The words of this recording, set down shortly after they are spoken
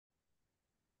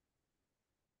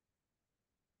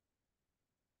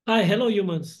Hi, hello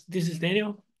humans. This is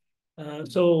Daniel.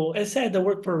 So as said, I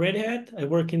work for Red Hat. I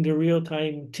work in the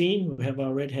real-time team. We have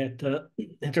a Red Hat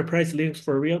Enterprise Linux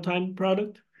for real-time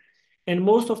product. And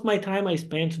most of my time I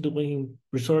spent doing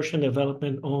research and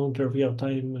development on the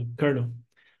real-time kernel.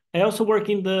 I also work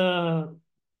in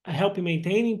I help in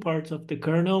maintaining parts of the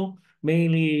kernel,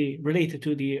 mainly related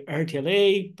to the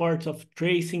rtla, parts of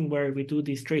tracing, where we do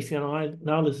this tracing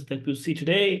analysis that we'll see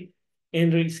today,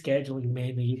 and the scheduling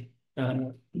mainly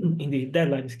in the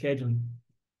deadline scheduling.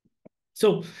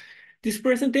 So this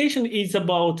presentation is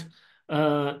about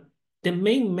uh, the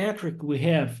main metric we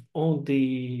have on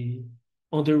the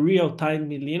real-time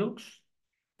Linux,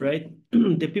 right?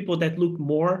 The people that look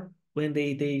more when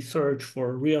they search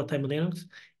for real-time Linux,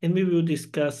 and we will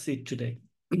discuss it today.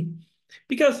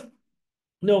 Because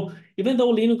no, even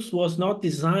though Linux was not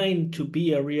designed to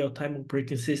be a real-time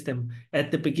operating system at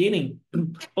the beginning,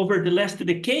 over the last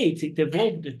decades, it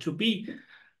evolved to be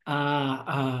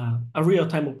a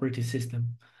real-time operating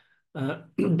system.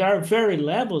 There are very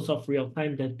levels of real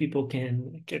time that people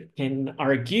can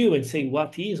argue and say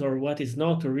what is or what is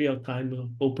not a real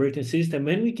time operating system,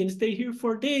 and we can stay here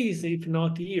for days, if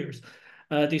not years,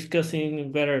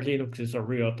 discussing whether Linux is a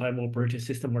real time operating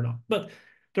system or not. But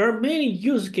there are many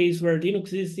use cases where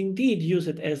Linux is indeed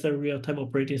used as a real time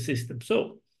operating system.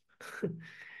 So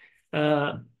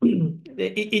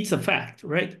it's a fact,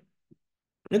 right?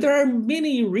 And there are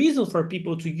many reasons for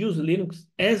people to use Linux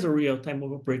as a real-time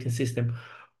operating system,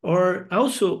 or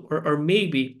also, or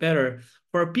maybe better,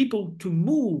 for people to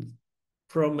move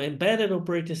from embedded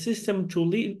operating system to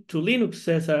Linux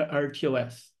as a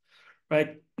RTOS,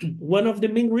 right? One of the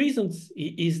main reasons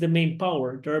is the main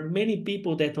power. There are many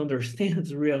people that understand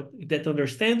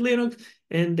Linux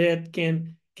and that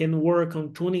can work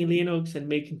on tuning Linux and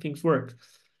making things work.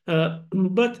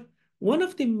 But one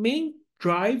of the main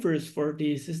drivers for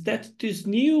this is that this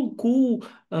new cool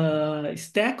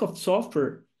stack of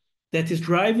software that is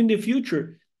driving the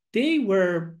future, they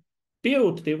were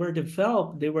built, they were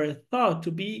developed, they were thought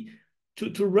to be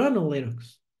to run on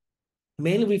Linux,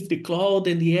 mainly with the cloud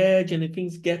and the edge, and the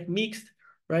things get mixed,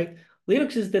 right?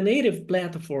 Linux is the native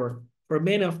platform for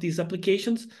many of these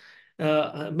applications,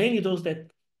 mainly those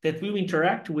that will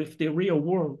interact with the real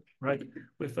world, right?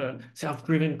 With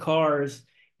self-driven cars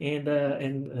and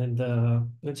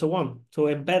so on. So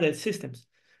embedded systems.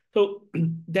 So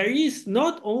there is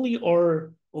not only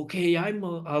or okay, I'm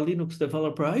a Linux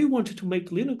developer. I wanted to make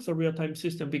Linux a real-time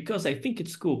system because I think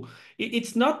it's cool.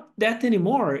 It's not that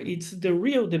anymore. It's the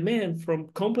real demand from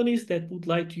companies that would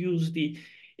like to use the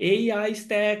AI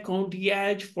stack on the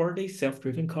edge for the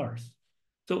self-driven cars.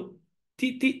 So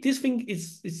this thing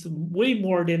is way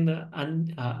more than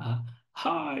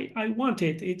hi, I want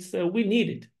it. It's we need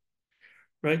it,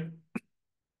 right?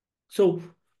 So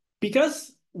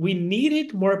because we need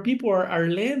it, more people are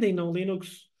landing on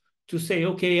Linux to say,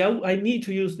 okay, I need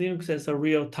to use Linux as a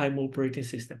real-time operating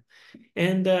system.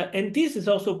 And this is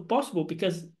also possible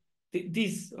because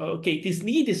this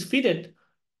need is fitted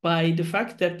by the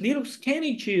fact that Linux can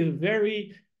achieve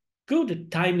very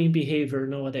good timing behavior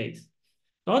nowadays.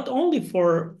 Not only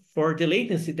for the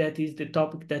latency that is the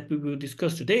topic that we will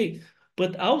discuss today,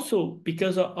 but also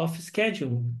because of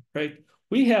scheduling, right?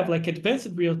 We have like advanced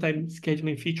real-time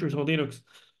scheduling features on Linux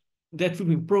that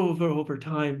will improve over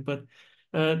time, but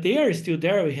they are still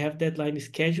there. We have deadline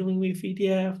scheduling with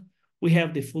EDF. We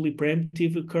have the fully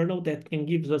preemptive kernel that can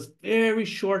give us very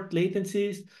short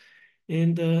latencies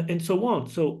and so on.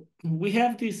 So we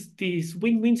have this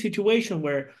win-win situation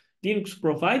where Linux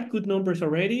provide good numbers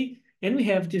already, and we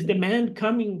have this demand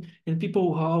coming, and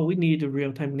people, oh, we need a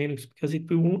real-time Linux because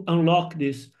it will unlock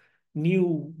this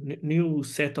new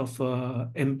set of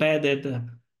embedded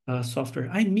software.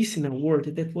 I'm missing a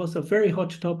word that was a very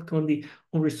hot topic on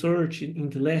research in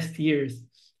the last years.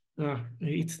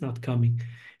 It's not coming.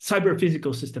 Cyber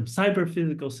physical systems.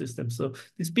 So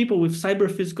these people with cyber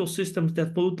physical systems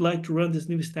that would like to run this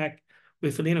new stack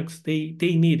with Linux,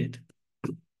 they need it.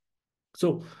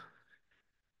 So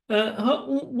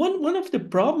one of the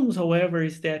problems, however,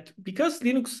 is that because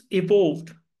Linux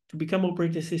evolved to become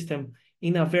operating system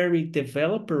in a very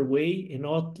developer way and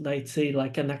not, let's say,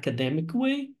 like an academic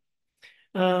way,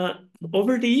 uh,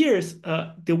 over the years,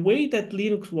 the way that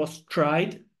Linux was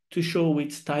tried to show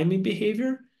its timing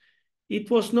behavior, it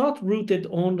was not rooted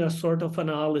on a sort of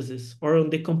analysis or on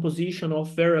the composition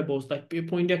of variables like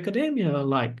people in the academia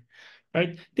like,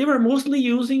 right? They were mostly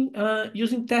using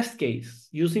test case,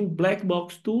 using black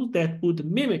box tools that would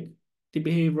mimic the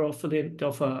behavior of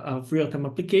a real-time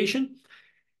application.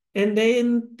 And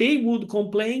then they would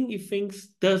complain if things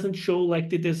doesn't show like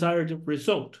the desired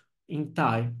result in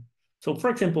time. So for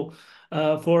example,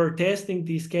 for testing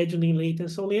the scheduling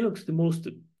latency on Linux, the most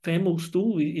famous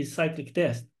tool is cyclic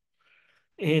test.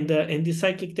 And the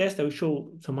cyclic test, I will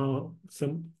show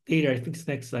some data, I think it's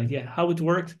next slide, yeah, how it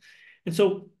works. And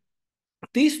so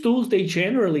these tools, they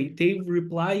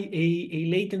reply a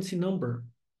latency number,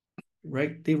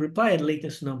 right? They reply a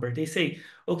latency number. They say,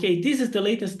 okay, this is the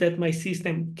latency that my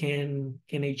system can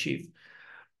achieve.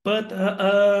 But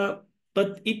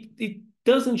it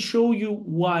doesn't show you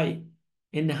why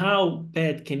and how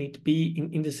bad can it be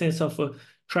in the sense of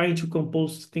trying to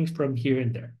compose things from here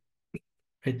and there.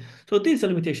 Right? So this is a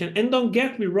limitation. And don't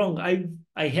get me wrong,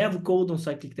 I have code on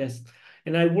cyclic tests,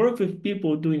 and I work with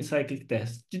people doing cyclic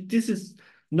tests. This is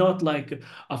not like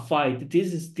a fight.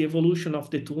 This is the evolution of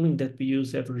the tooling that we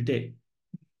use every day.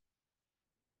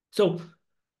 So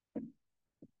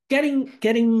getting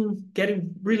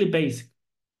really basic.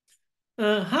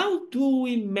 How do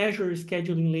we measure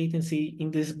scheduling latency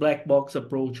in this black box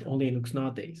approach on Linux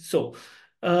nowadays? So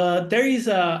there is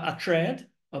a thread,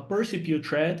 a per CPU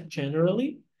thread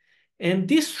generally, and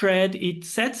this thread, it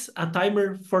sets a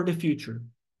timer for the future,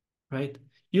 right?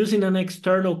 Using an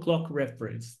external clock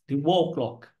reference, the wall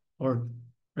clock, or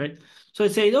right? So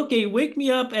it says, okay, wake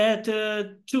me up at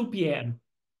 2 p.m.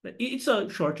 It's a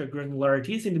shorter granularity,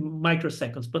 it's in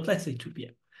microseconds, but let's say 2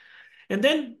 p.m. And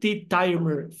then the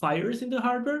timer fires in the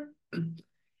hardware.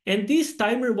 And this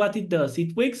timer, what it does,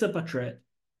 it wakes up a thread.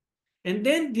 And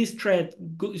then this thread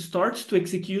starts to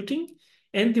executing.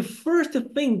 And the first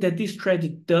thing that this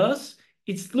thread does,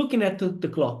 it's looking at the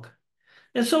clock.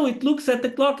 And so it looks at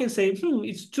the clock and says,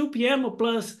 it's 2 p.m.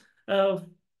 plus 40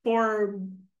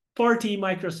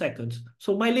 microseconds.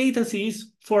 So my latency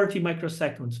is 40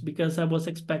 microseconds because I was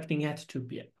expecting at 2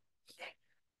 p.m.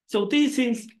 So this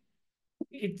is,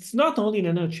 it's not only in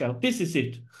a nutshell, this is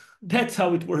it. That's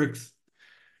how it works.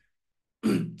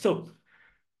 So,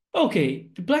 okay,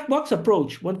 the black box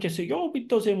approach, one can say, oh, it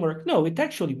doesn't work. No, it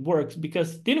actually works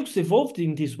because Linux evolved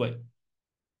in this way.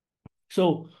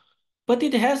 So, but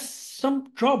it has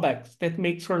some drawbacks that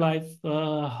makes our life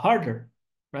harder,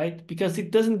 right? Because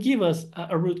it doesn't give us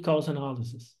a root cause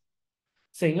analysis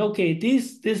saying, okay,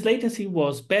 this latency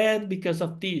was bad because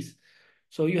of this.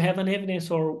 So you have an evidence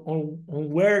on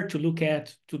where to look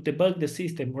at to debug the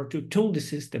system or to tune the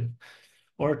system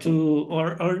or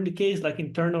in the case like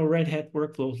internal Red Hat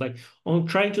workflows, like on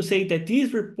trying to say that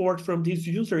this report from this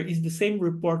user is the same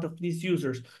report of these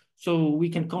users. So we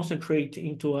can concentrate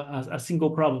into a single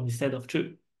problem instead of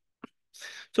two.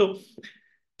 So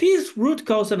this root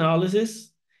cause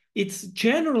analysis, it's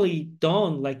generally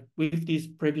done like with this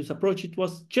previous approach, it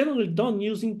was generally done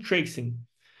using tracing.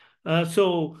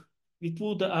 So it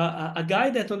would a guy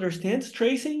that understands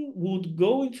tracing would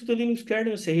go into the Linux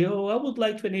kernel and say, oh, I would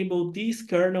like to enable this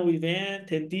kernel event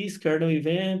and this kernel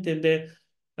event, and then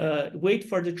wait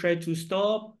for the thread to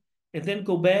stop, and then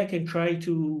go back and try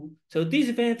to, so this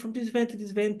event, from this event to this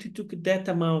event, it took that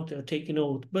amount, take a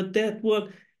note, but that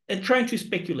one, and trying to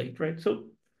speculate, right? So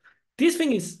this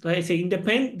thing is, like I say,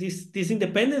 independent. This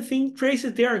independent thing,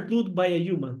 traces, they are good by a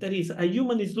human. That is, a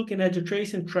human is looking at the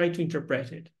trace and try to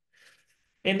interpret it.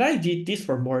 And I did this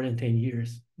for more than 10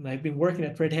 years. And I've been working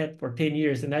at Red Hat for 10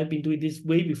 years, and I've been doing this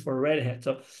way before Red Hat.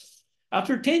 So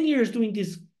after 10 years doing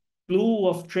this glue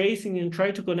of tracing and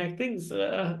try to connect things,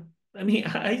 I mean,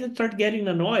 I just start getting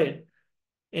annoyed.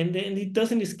 And then it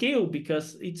doesn't scale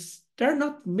because there are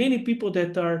not many people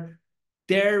that are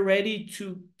there ready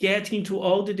to get into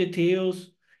all the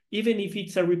details, even if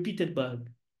it's a repeated bug,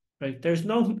 right? There's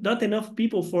not enough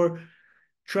people for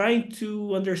trying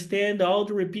to understand all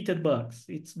the repeated bugs.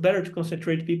 It's better to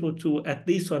concentrate people to at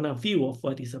least on a view of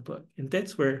what is a bug. And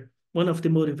that's where one of the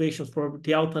motivations for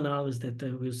the auto analysis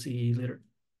that we'll see later.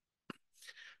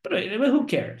 But who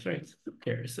cares, right? Who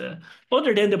cares?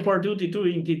 Other than the poor duty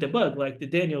doing the debug, like the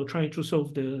Daniel trying to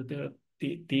solve the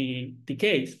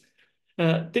case.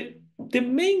 The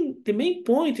main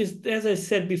point is, as I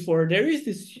said before, there is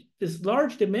this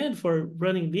large demand for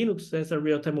running Linux as a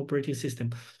real-time operating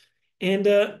system. And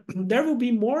there will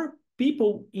be more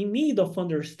people in need of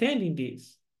understanding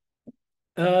this.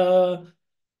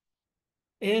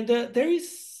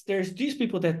 There's these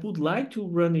people that would like to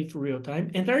run it real time,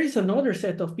 and there is another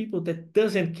set of people that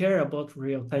doesn't care about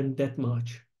real time that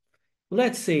much.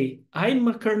 Let's say I'm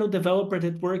a kernel developer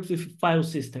that works with file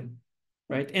system,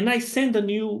 right? And I send a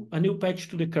new patch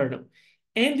to the kernel,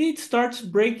 and it starts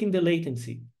breaking the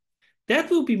latency.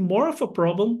 That will be more of a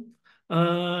problem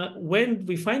when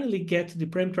we finally get the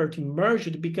parameter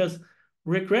merged, because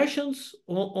regressions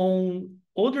on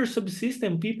other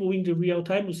subsystem people in the real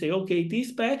time will say, okay,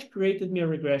 this patch created me a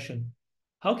regression.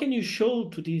 How can you show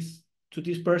to this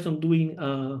person doing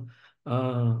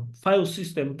file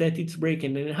system that it's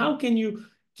breaking? And how can you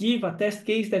give a test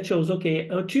case that shows, okay,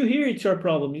 to here it's your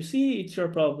problem. You see, it's your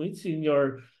problem. It's in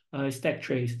your stack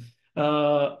trace.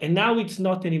 And now it's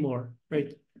not anymore,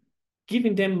 right?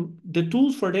 Giving them the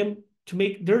tools for them to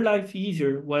make their life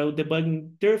easier while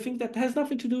debugging their thing that has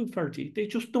nothing to do with RT. They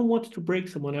just don't want to break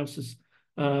someone else's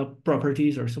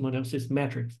properties or someone else's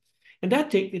metrics. And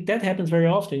that happens very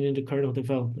often in the kernel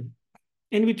development.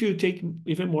 And which will take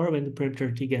even more when the preempt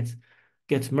RT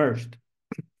gets merged.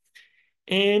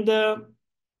 And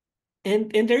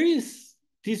and there is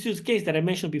this use case that I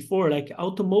mentioned before, like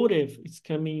automotive is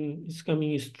coming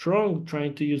strong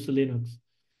trying to use Linux.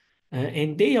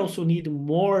 And they also need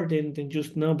more than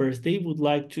just numbers. They would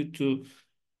like to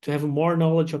have more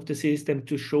knowledge of the system,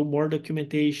 to show more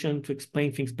documentation, to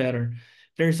explain things better.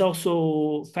 There's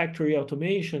also factory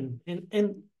automation,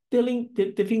 and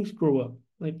the things grow up.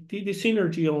 Like the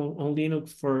synergy on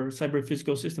Linux for cyber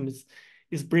physical systems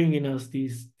is bringing us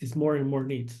these more and more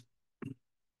needs.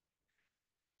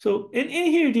 So, and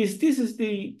here this is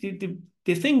the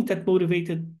thing that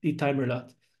motivated the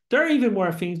timerlat. There are even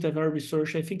more things that are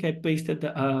research. I think I pasted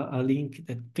a link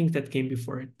that things that came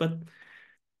before it. But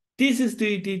this is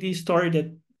the story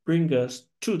that brings us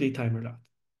to the timerlat.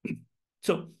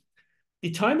 So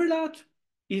the timerlat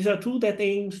is a tool that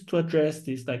aims to address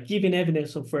this, like giving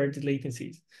evidence of where the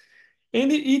latencies.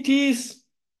 And it is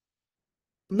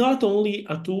not only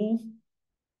a tool,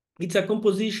 it's a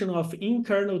composition of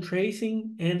in-kernel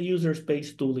tracing and user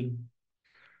space tooling,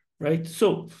 right?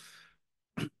 So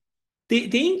the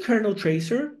in-kernel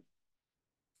tracer,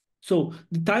 so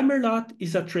the timerlat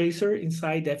is a tracer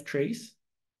inside ftrace,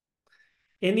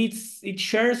 and it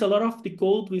shares a lot of the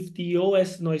code with the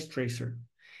OS noise tracer.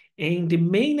 And the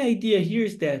main idea here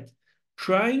is that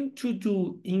trying to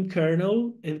do in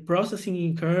kernel and processing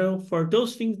in kernel for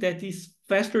those things that is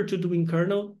faster to do in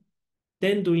kernel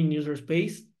than doing user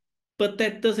space, but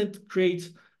that doesn't create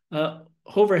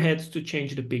overheads to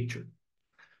change the picture.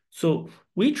 So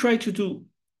we try to do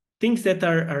things that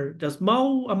are the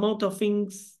small amount of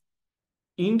things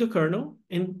in the kernel,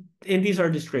 and these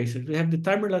are these tracers. We have the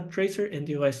timerlat tracer and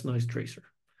the OS noise tracer.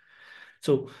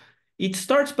 So it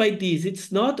starts by this.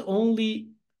 It's not only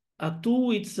a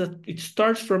tool, it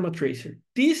starts from a tracer.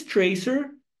 This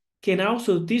tracer can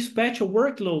also dispatch a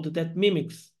workload that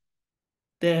mimics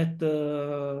that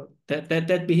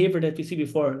behavior that we see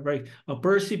before, right? A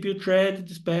per CPU thread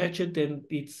dispatch it, and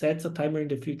it sets a timer in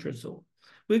the future. So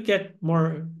we'll get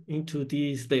more into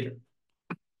these later.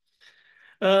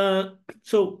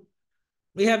 So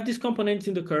we have these components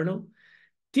in the kernel.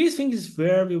 This thing is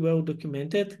very well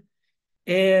documented.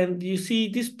 And you see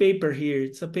this paper here.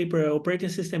 It's a paper, Operating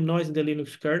System Noise in the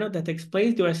Linux Kernel, that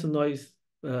explains the OS noise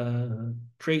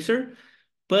tracer,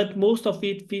 but most of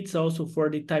it fits also for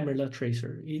the timerlat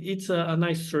tracer. It's a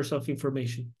nice source of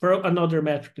information for another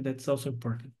metric that's also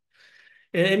important.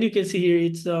 And you can see here,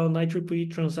 it's on IEEE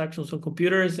transactions on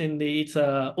computers, and it's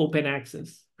open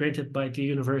access granted by the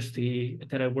university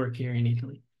that I work here in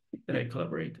Italy, that I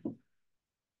collaborate.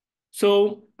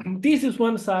 So this is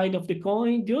one side of the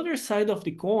coin. The other side of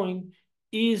the coin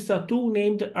is a tool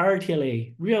named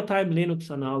rtla, Real-Time Linux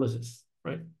Analysis,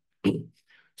 right?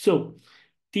 So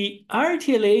the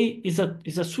rtla is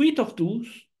a suite of tools,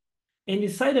 and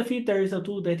inside of it, there is a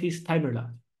tool that is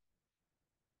timerlat.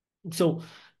 So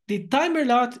the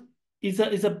timerlat is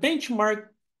a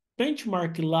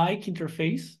benchmark-like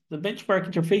interface. The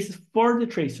benchmark interface is for the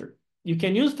tracer. You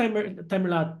can use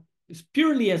timerlat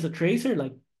purely as a tracer,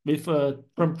 like with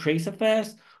from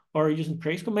tracefs or using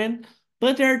trace command.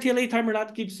 But the RTLA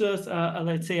timerlat gives us,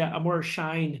 let's say, a more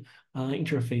shine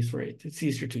interface for it. It's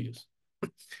easier to use.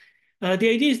 The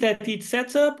idea is that it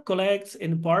sets up, collects,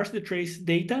 and parses the trace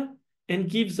data and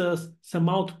gives us some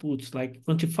outputs, like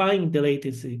quantifying the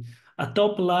latency, a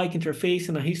top-like interface,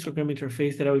 and a histogram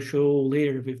interface that I will show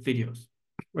later with videos,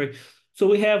 right? So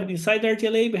we have inside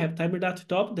RTLA, we have timerlat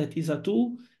top, that is a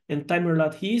tool, and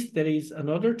timerlat hist, that is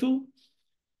another tool.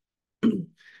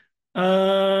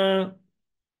 And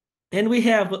we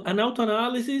have an auto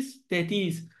analysis that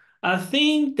is a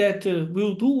thing that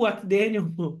will do what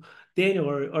Daniel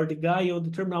or the guy on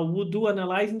the terminal would do,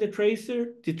 analyzing the trace,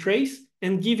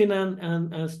 and giving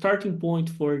a starting point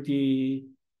for the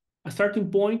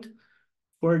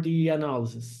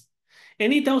analysis.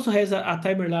 And it also has a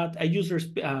timerlat, a user.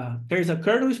 There's a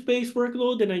kernel space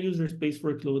workload and a user space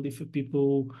workload if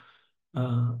people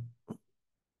uh,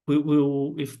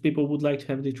 if people would like to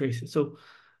have the traces. So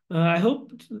I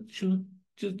hope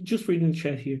just reading the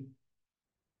chat here.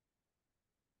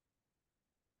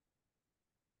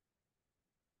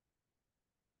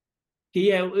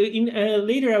 Yeah,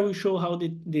 later I will show how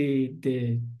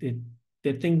the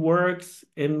thing works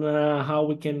and how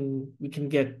we can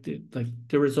get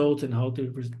the results and how the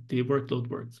workload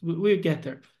works. We'll get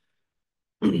there.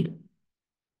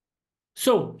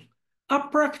 So, a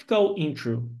practical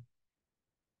intro.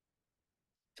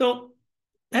 So,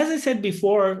 as I said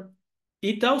before,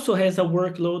 it also has a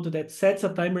workload that sets a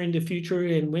timer in the future,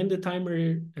 and when the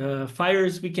timer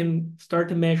fires, we can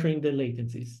start measuring the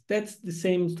latencies. That's the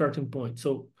same starting point.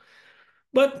 So,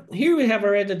 but here we have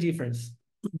already a difference.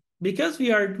 Because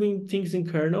we are doing things in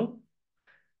kernel,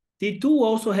 the tool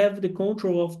also have the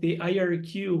control of the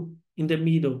IRQ in the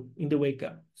middle, in the wake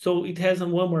up. So it has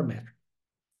one more metric.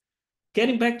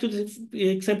 Getting back to the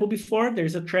example before,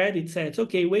 there's a thread. It says,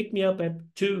 okay, wake me up at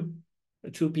 2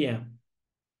 p.m.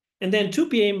 And then 2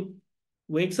 p.m.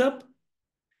 wakes up.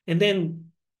 And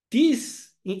then this,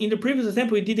 in the previous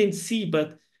example, we didn't see,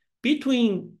 but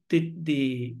between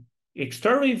the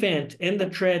external event and the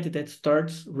thread that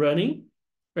starts running,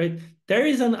 right, there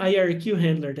is an IRQ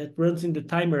handler that runs in the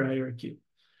timer IRQ.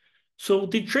 So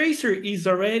the tracer is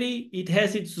already, it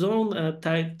has its own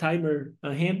timer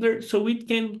handler, so it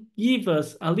can give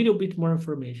us a little bit more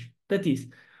information. That is,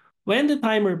 when the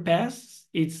timer passes,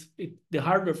 the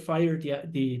hardware fired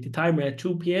the timer at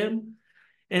 2 p.m.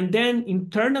 And then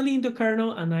internally in the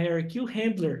kernel, an IRQ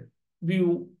handler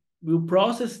will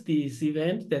process this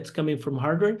event that's coming from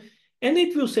hardware, and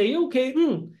it will say, okay,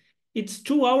 it's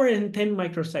 2 hours and 10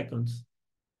 microseconds,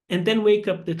 and then wake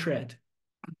up the thread.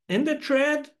 And the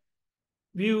thread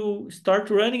will start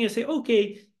running and say,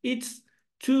 okay, it's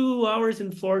 2 hours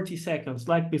and 40 seconds,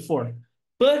 like before.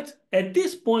 But at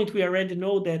this point, we already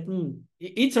know that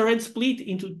it's already split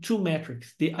into two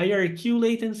metrics, the IRQ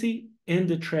latency and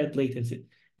the thread latency.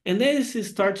 And then it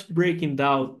starts breaking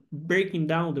down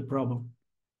the problem.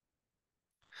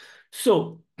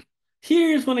 So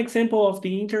here's one example of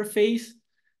the interface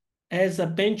as a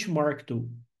benchmark tool.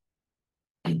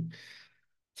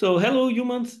 So hello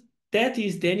humans, that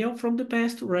is Daniel from the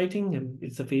past writing, and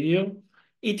it's a video.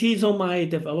 It is on my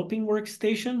developing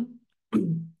workstation.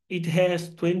 It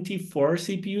has 24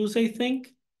 CPUs, I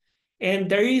think. And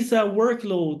there is a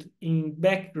workload in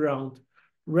background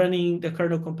running the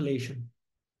kernel compilation.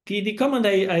 The command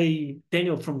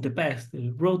Daniel from the past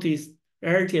wrote is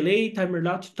rtla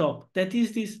timerlat top. That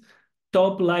is this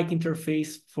top-like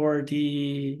interface for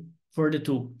the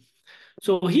tool.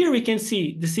 So here we can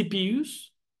see the CPUs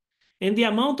and the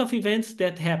amount of events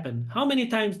that happen. How many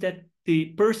times that the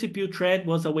per CPU thread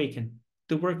was awakened,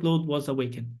 the workload was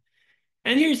awakened.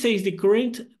 And here it says the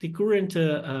current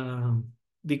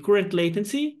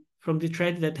latency from the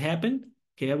thread that happened.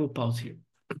 Okay, I will pause here.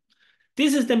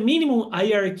 This is the minimum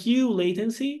IRQ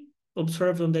latency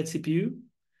observed on that CPU.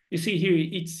 You see here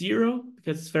it's 0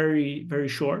 because it's very, very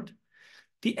short.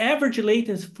 The average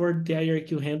latency for the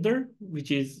IRQ handler,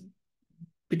 which is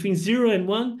between 0 and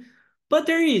 1, but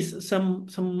there is some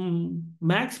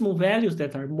maximum values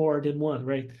that are more than 1,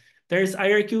 right? There's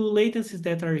IRQ latencies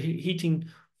that are hitting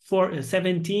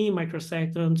 17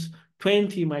 microseconds,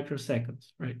 20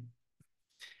 microseconds, right?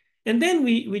 And then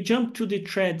we jump to the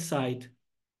thread side.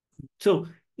 So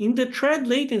in the thread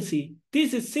latency,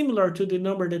 this is similar to the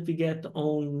number that we get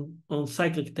on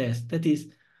cyclic test. That is,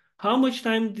 how much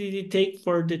time did it take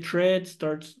for the thread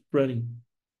starts running?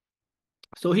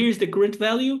 So here's the current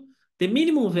value, the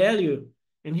minimum value,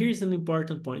 and here's an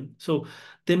important point. So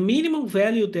the minimum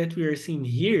value that we are seeing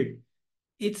here,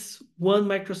 it's 1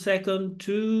 microsecond,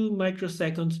 2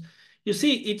 microseconds. You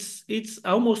see, it's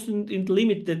almost in the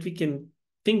limit that we can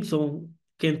think on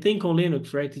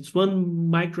Linux, right? It's 1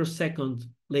 microsecond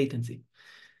latency.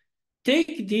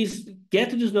 Take this,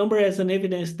 get this number as an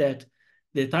evidence that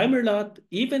the timerlat,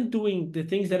 even doing the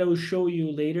things that I will show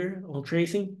you later on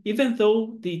tracing, even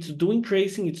though it's doing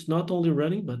tracing, it's not only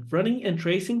running, but running and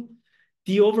tracing,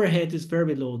 the overhead is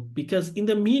very low because in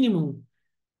the minimum,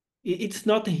 it's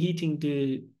not hitting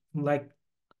the like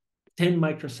 10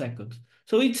 microseconds.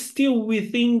 So it's still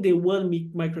within the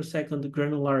 1 microsecond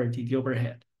granularity, the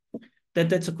overhead.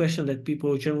 That's a question that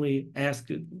people generally ask.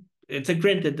 It's a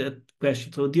granted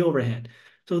question, so the overhead.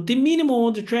 So the minimum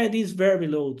on the thread is very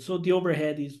low, so the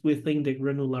overhead is within the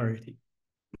granularity.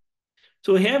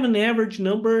 So we have an average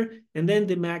number and then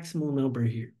the maximum number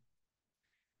here.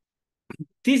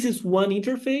 This is one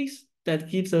interface that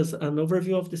gives us an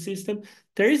overview of the system.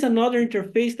 There is another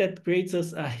interface that creates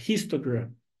us a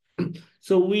histogram.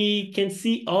 So we can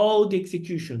see all the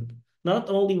execution, not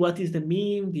only what is the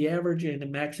mean, the average, and the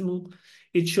maximum.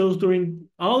 It shows during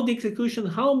all the execution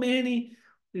how many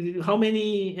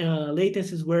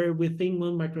latencies were within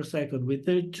 1 microsecond,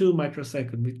 within 2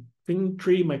 microseconds, within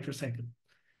 3 microseconds.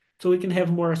 so we can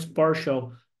have more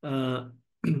partial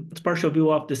partial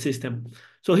view of the system.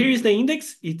 So here is the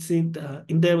index. It's in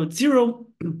the zero,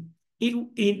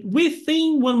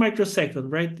 within 1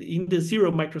 microsecond, right? In the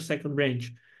 0 microsecond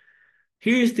range.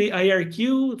 Here is the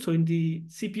IRQ. So in the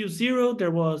CPU 0,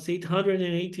 there was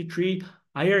 883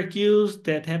 IRQs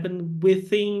that happened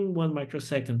within 1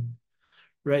 microsecond,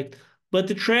 right? But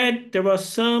the thread, there was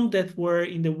some that were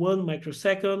in the 1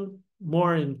 microsecond,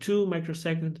 more in 2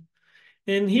 microsecond.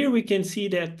 And here we can see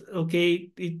that, okay,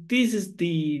 this is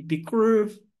the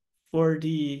curve for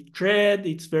the thread.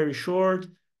 It's very short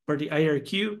for the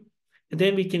IRQ. And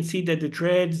then we can see that the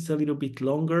thread is a little bit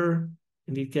longer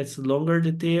and it gets longer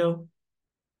the tail,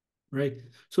 right?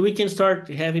 So we can start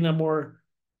having a more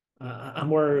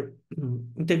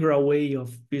integral way of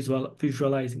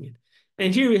visualizing it.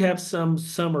 And here we have some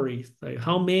summaries, like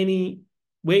how many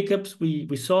wake ups we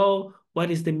saw,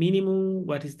 what is the minimum,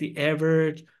 what is the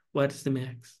average, what is the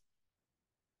max.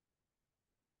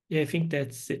 Yeah, I think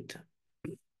that's it.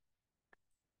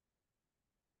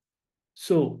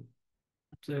 So,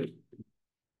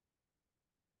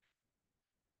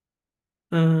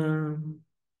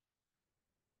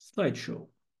 slideshow.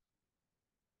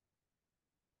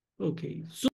 Okay,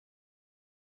 so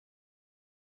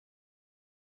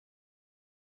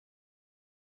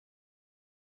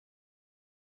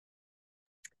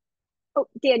Oh,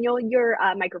 Daniel, your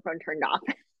microphone turned off.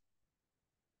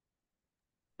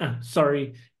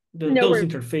 sorry, No those worries.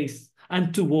 interface.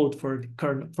 I'm too old for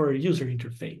user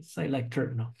interface. I like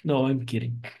terminal. No, I'm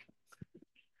kidding.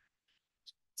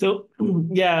 So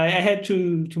yeah, I had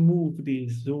to move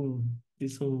this Zoom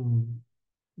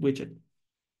widget.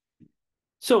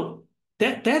 So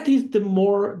that is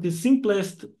the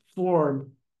simplest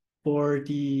form for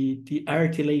the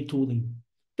rtla tooling.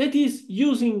 That is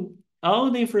using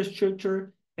all the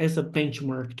infrastructure as a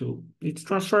benchmark tool. It's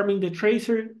transforming the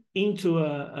tracer into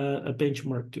a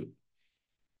benchmark tool.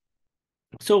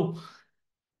 So,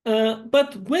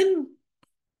 but when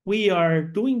we are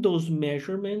doing those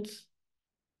measurements,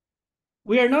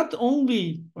 we are not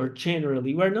only, or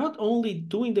generally, we're not only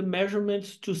doing the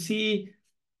measurements to see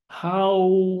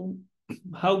how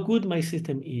good my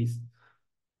system is,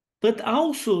 but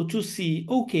also to see,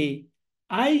 okay,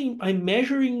 I'm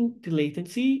measuring the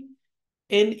latency,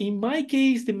 and in my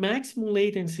case, the maximum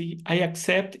latency I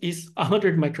accept is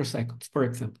 100 microseconds, for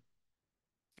example.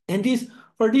 And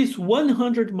for these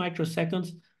 100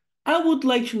 microseconds, I would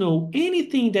like to know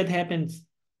anything that happens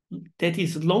that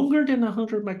is longer than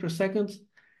 100 microseconds.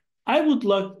 I would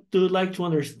like to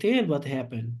understand what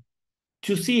happened,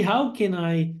 to see how can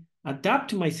I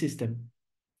adapt my system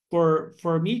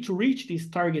for me to reach this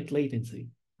target latency,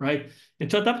 right?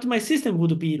 And to adapt my system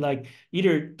would be like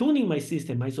either tuning my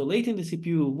system, isolating the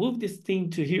CPU, move this thing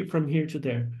to here from here to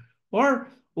there, or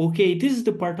okay, this is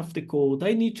the part of the code.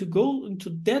 I need to go into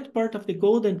that part of the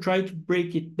code and try to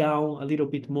break it down a little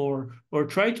bit more, or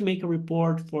try to make a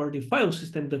report for the file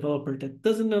system developer that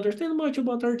doesn't understand much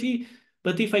about RT.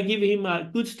 But if I give him a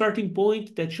good starting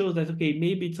point that shows that, okay,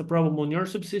 maybe it's a problem on your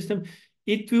subsystem,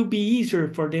 it will be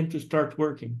easier for them to start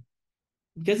working.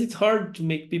 Because it's hard to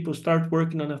make people start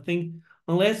working on a thing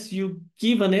unless you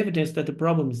give an evidence that the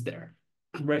problem is there,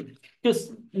 right?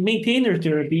 Because maintainers,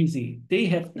 they're busy. They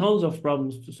have tons of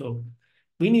problems to solve.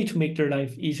 We need to make their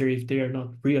life easier if they are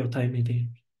not real-time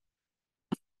maintainers.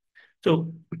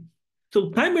 So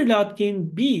timerlat can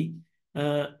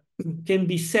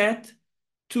be set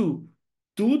to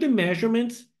do the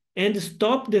measurements and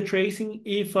stop the tracing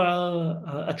if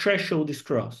a threshold is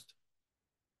crossed,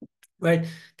 right?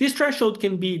 This threshold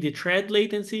can be the thread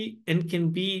latency and can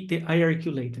be the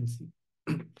IRQ latency.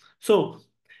 So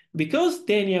because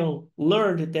Daniel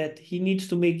learned that he needs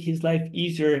to make his life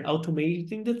easier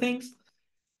automating the things,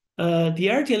 the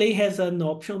rtla has an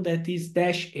option that is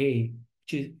 -a,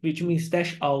 which means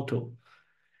dash auto.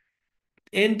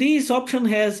 And this option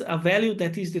has a value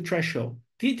that is the threshold.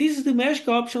 This is the magic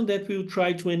option that will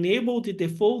try to enable the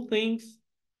default things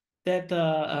that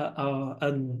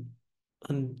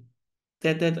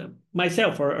that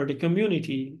myself or the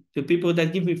community, the people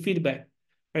that give me feedback,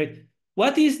 right?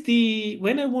 What is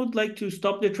when I would like to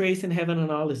stop the trace and have an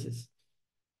analysis?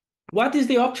 What is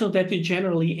the option that we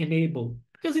generally enable?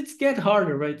 Because it's get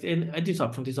harder, right? And this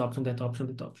option, that option, that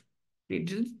option.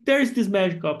 There is this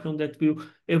magic option that will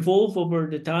evolve over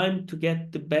the time to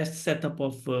get the best setup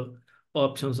of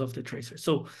options of the tracer.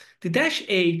 So the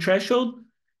 -a threshold,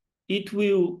 it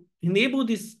will enable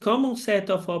this common set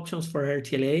of options for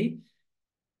RTLA,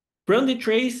 run the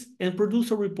trace, and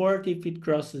produce a report if it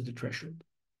crosses the threshold.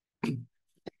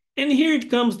 And here it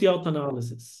comes the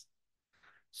auto-analysis.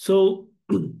 So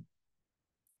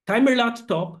timerlat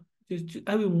top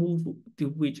I will move the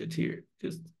widget here.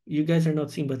 Just you guys are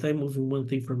not seeing, but I'm moving one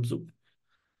thing from Zoom.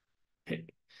 Okay.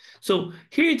 So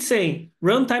here it's saying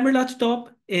run timerlat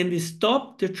stop and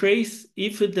stop the trace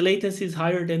if the latency is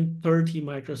higher than 30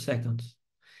 microseconds.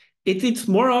 It's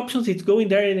more options. It's going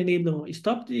there and enable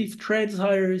stop if thread is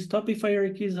higher, stop if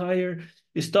hierarchy is higher,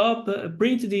 stop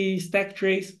print the stack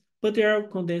trace, but they are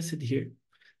condensed here.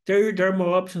 There are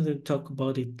more options and talk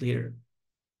about it later.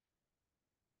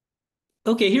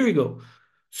 Okay, here we go.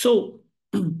 So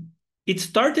it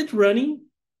started running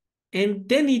and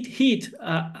then it hit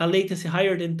a latency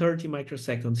higher than 30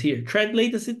 microseconds here. Thread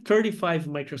latency 35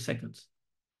 microseconds.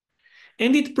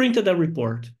 And it printed a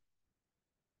report.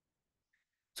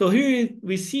 So here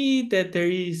we see that there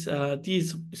is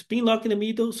this spin lock in the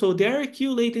middle. So the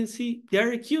RQ latency, the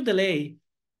RQ delay,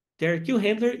 the RQ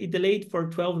handler, it delayed for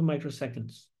 12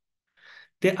 microseconds.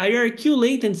 The IRQ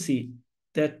latency,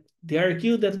 that the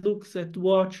RQ that looks at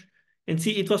watch and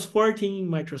see it was 14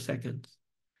 microseconds.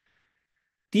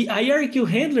 The IRQ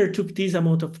handler took this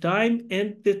amount of time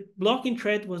and the blocking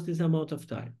thread was this amount of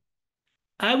time.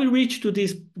 I will reach to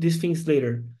these things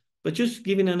later, but just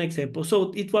giving an example.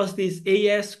 So it was this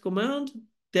AS command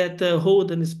that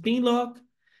hold a spin lock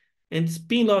and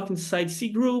spin lock inside C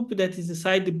group that is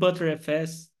inside the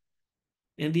btrfs.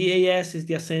 And the AS is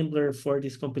the assembler for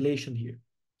this compilation here.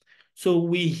 So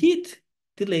we hit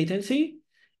the latency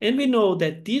and we know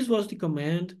that this was the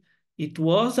command. It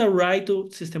was a write to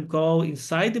system call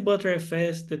inside the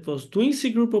btrfs that was doing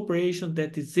C group operation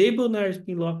that disabled our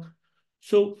spin lock.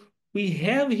 So we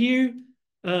have here,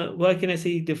 what can I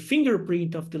say, the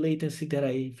fingerprint of the latency that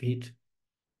I've hit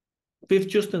with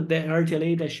just the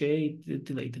rtla-a,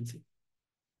 the latency.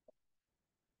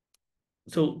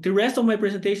 So the rest of my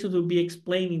presentations will be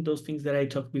explaining those things that I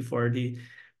talked before,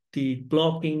 the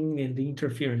blocking and the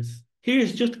interference. Here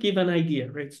is just to give an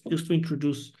idea, right? Just to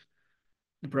introduce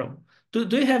the problem. Do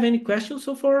you have any questions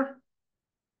so far?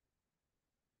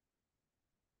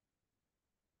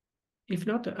 If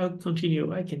not, I'll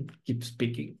continue. I can keep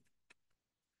speaking.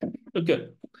 Okay,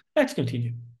 let's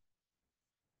continue.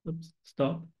 Oops,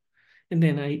 stop. And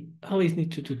then I always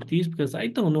need to do this because I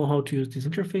don't know how to use this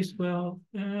interface well.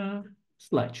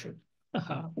 Slideshow.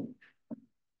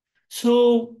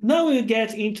 So now we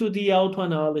get into the auto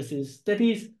analysis. That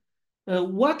is,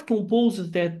 what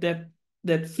composes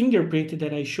that fingerprint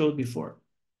that I showed before.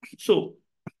 So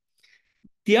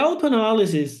the auto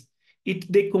analysis,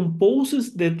 it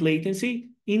decomposes that latency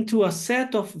into a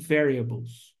set of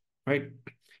variables, right?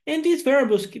 And these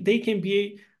variables, they can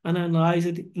be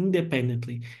analyzed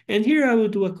independently. And here I will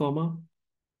do a comma.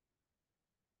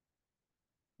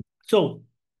 So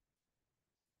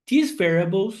these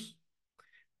variables,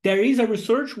 there is a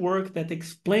research work that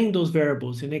explains those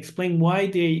variables and explain why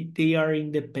they are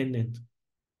independent.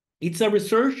 It's a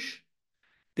research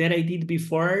that I did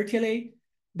before rtla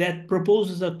that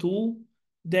proposes a tool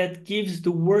that gives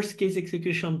the worst case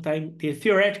execution time, the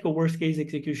theoretical worst case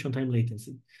execution time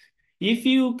latency. If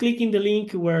you click in the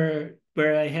link where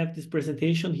I have this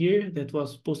presentation here that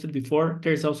was posted before,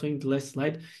 there's also in the last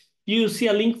slide, you see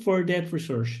a link for that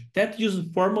research. That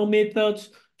uses formal methods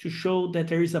to show that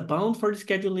there is a bound for the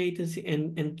schedule latency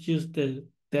and just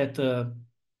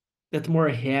that more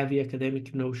heavy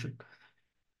academic notion.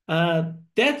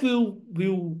 That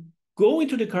will go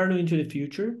into the kernel into the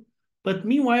future. But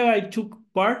meanwhile, I took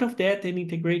part of that and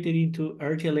integrated into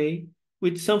rtla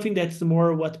with something that's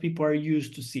more what people are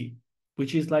used to see,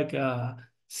 which is like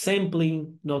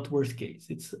sampling, not worst case.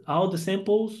 It's all the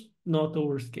samples, not the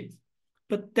worst case.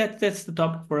 But that's the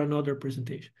topic for another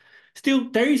presentation. Still,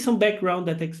 there is some background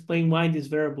that explain why these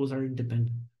variables are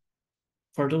independent.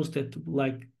 For those that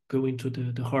like go into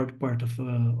the hard part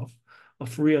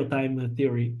of real-time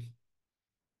theory.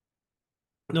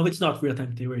 No, it's not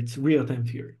real-time theory, it's real-time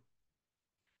theory.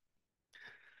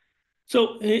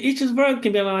 So each variable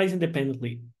can be analyzed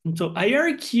independently. So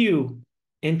IRQ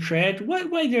and thread,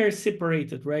 why they're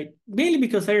separated, right? Mainly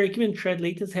because IRQ and thread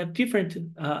latency have different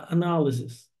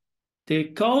analysis. The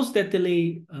calls that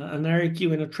delay an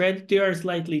IRQ and a thread, they are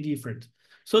slightly different.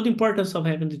 So the importance of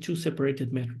having the two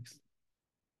separated metrics.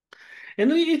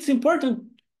 And it's important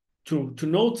to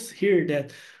note here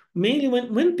that mainly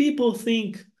when people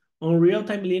think on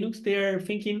real-time Linux, they are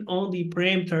thinking on the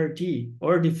preempt RT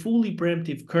or the fully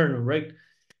preemptive kernel, right?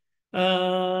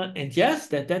 And yes,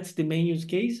 that's the main use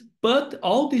case, but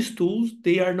all these tools,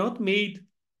 they are not made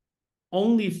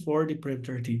only for the preempt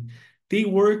RT. They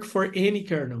work for any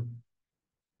kernel.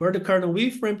 For the kernel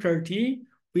with preempt RT,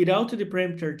 without the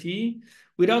preempt RT,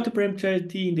 without the preempt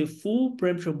RT in the full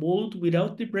preemption mode,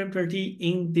 without the preempt RT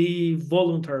in the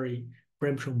voluntary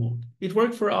preemption mode. It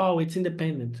works for all, it's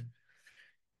independent.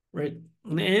 right?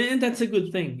 And that's a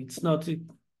good thing. It's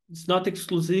not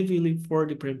exclusively for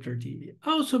the preempt RT.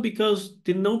 Also because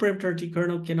the non-preempt RT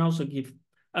kernel can also give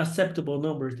acceptable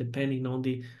numbers depending on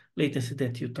the latency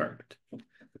that you target.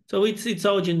 So it's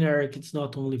all generic. It's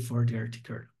not only for the RT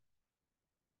kernel.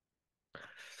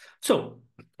 So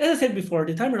as I said before,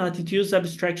 the timerlat it uses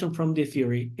abstraction from the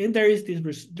theory, and there is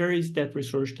that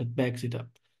resource that backs it up.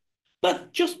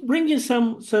 But just bringing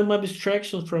some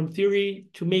abstractions from theory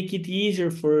to make it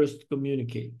easier for us to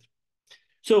communicate.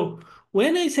 So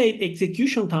when I say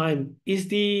execution time is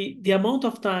the amount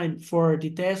of time for the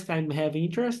task I'm having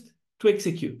interest to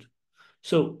execute.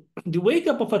 So the wake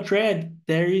up of a thread,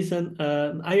 there is an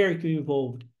IRQ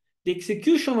involved. The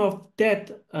execution of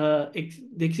that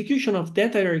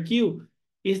IRQ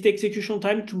is the execution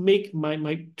time to make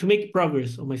to make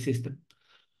progress on my system.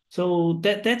 So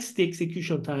that's the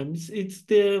execution time. It's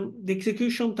the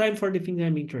execution time for the thing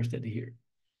I'm interested in here,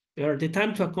 or the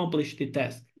time to accomplish the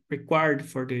task required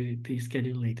for the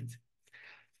schedule latency.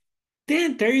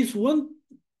 Then there is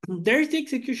the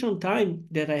execution time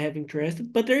that I have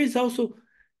interested, but there is also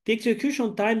the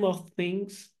execution time of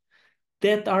things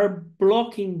that are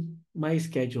blocking my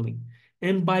scheduling.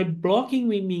 And by blocking,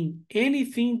 we mean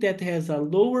anything that has a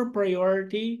lower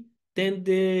priority than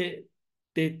the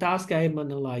task I am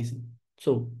analyzing.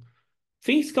 So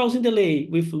things causing delay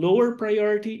with lower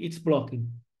priority, it's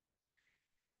blocking.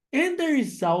 And there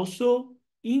is also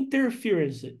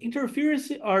interference.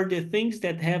 Interference are the things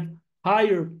that have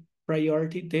higher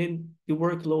priority than the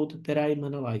workload that I'm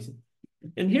analyzing.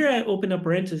 And here I open a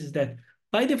parenthesis that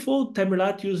by default,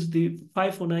 timerlat uses the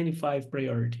 5095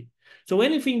 priority. So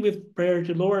anything with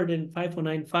priority lower than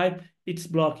 5095, it's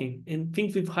blocking. And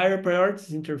things with higher priority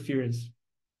is interference.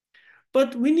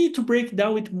 But we need to break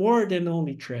down with more than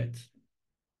only threads.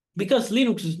 Because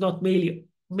Linux is not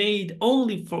made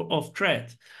only of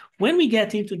threads. When we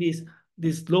get into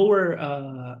this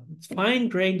lower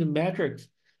fine-grained metrics,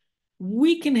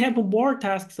 we can have more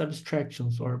tasks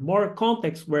abstractions or more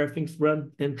context where things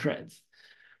run than threads.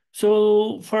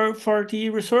 So for the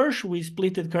research, we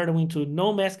split the kernel into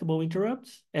non-maskable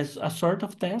interrupts as a sort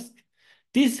of task.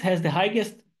 This has the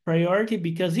highest priority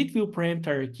because it will preempt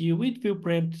IRQ, it will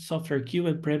preempt software queue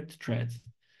and preempt threads.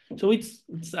 So it's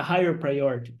a higher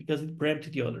priority because it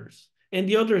preempted the others. And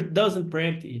the other doesn't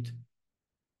preempt it,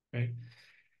 right?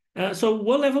 So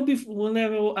one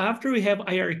level after we have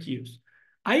IRQs.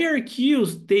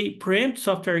 IRQs, they preempt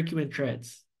software queue and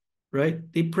threads, right?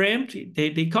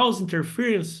 They cause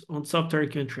interference on software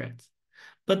queue and threads,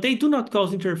 but they do not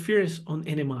cause interference on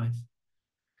NMIs.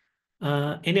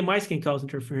 NMIs can cause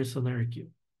interference on IRQ.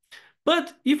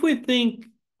 But if we think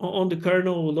on the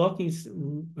kernel locking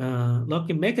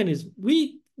mechanism,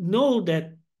 we know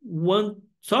that one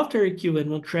software queue and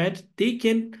one thread, they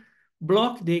can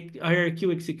block the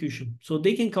IRQ execution. So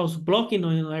they can cause blocking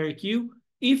on IRQ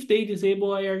if they disable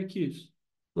IRQs,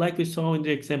 like we saw in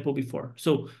the example before.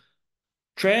 So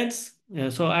threads,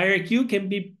 so IRQ can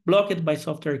be blocked by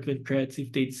software queue and threads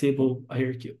if they disable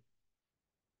IRQ.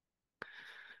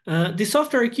 The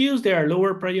software queues, they are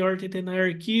lower priority than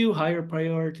IRQ, higher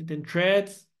priority than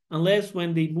threads, unless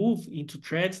when they move into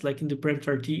threads, like in the preempt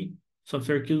RT,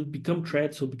 software queues become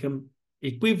threads, so become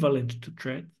equivalent to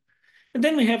threads. And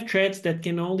then we have threads that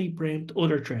can only preempt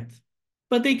other threads,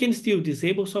 but they can still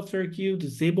disable software queue,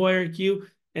 disable IRQ,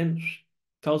 and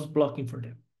cause blocking for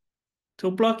them.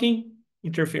 So blocking,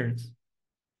 interference.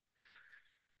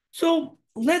 So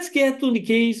let's get to the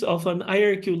case of an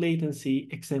IRQ latency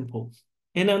example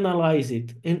and analyze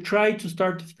it and try to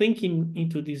start thinking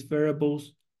into these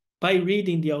variables by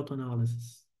reading the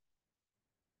auto-analysis.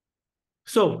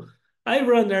 So I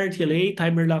run rtla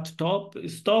timerlat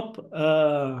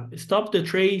stop the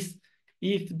trace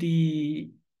if the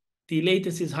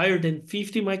latency is higher than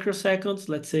 50 microseconds,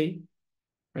 let's say,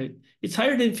 right? It's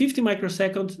higher than 50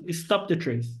 microseconds, stop the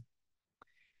trace.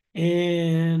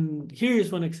 And here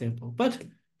is one example. But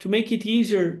to make it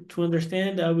easier to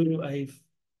understand,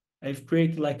 I've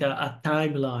created like a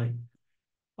timeline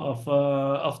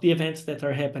of the events that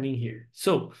are happening here.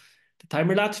 So the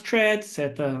timerlat thread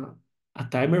set a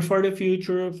timer for the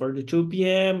future for the 2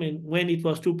 p.m. And when it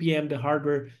was 2 p.m., the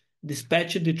hardware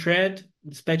dispatched the thread,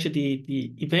 dispatched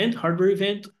the event, hardware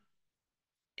event.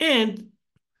 And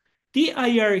the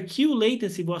IRQ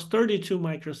latency was 32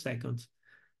 microseconds.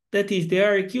 That is, the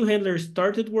IRQ handler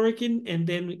started working, and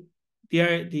then the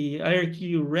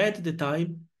IRQ read the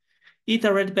time. It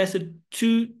already passed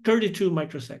 32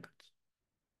 microseconds.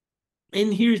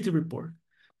 And here's the report.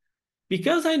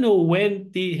 Because I know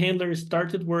when the handler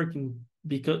started working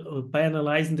by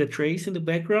analyzing the trace in the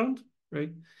background,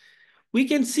 right? We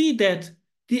can see that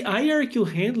the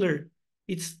IRQ handler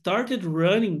it started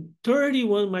running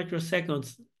 31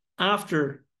 microseconds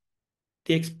after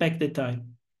the expected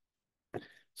time.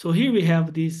 So here we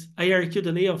have this IRQ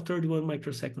delay of 31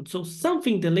 microseconds. So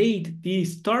something delayed the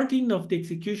starting of the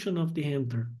execution of the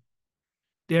handler,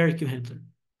 the IRQ handler.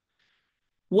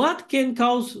 What can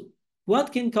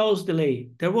cause delay?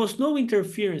 There was no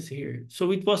interference here.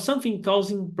 So it was something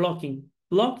causing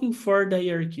blocking for the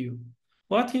IRQ.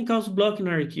 What can cause blocking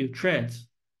IRQ? Threads.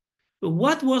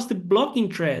 What was the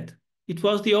blocking thread? It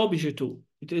was the object tool.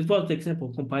 It was the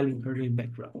example compiling kernel in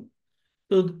background.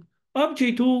 So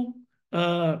object tool,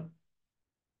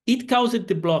 it caused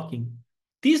the blocking.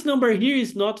 This number here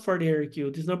is not for the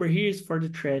IRQ. This number here is for the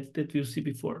thread that we'll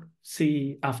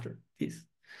see after this.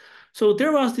 So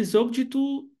there was this object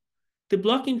tool, the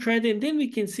blocking thread, and then we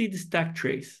can see the stack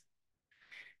trace.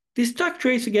 The stack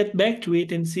trace, we get back to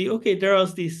it and see, okay, there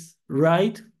was this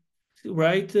write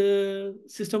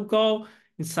system call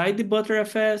inside the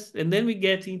butterfs, and then we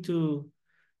get into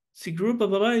cgroup, blah,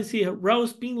 blah, blah, and see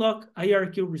rouse pin lock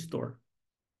IRQ restore.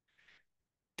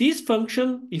 This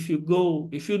function, if you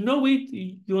know it,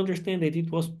 you understand that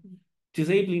it was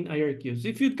disabling IRQs.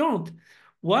 If you don't,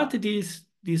 what this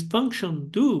function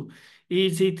do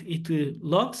is it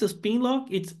locks a spin lock,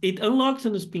 it unlocks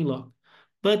a spin lock,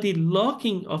 but the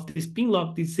locking of the spin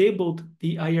lock disabled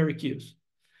the IRQs.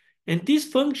 And this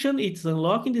function, it's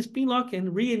unlocking the spin lock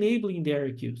and re-enabling the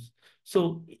IRQs.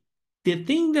 So the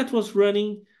thing that was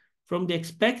running from the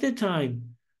expected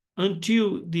time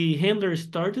until the handler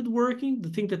started working, the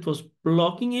thing that was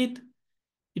blocking it,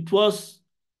 it was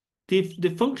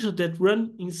the functions that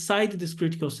run inside this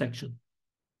critical section.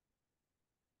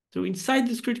 So inside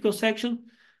this critical section,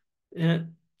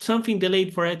 something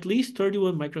delayed for at least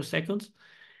 31 microseconds.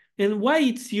 And why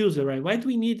it's used, right? Why do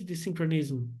we need the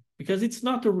synchronism? Because it's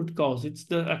not the root cause. It's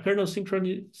a kernel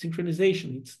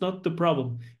synchronization. It's not the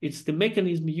problem. It's the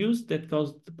mechanism used that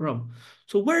caused the problem.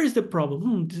 So where is the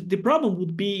problem? The problem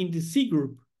would be in the C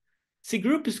group. C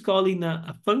group is calling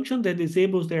a function that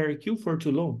disables the IRQ for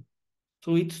too long.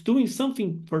 So it's doing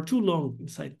something for too long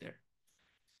inside there.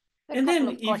 A couple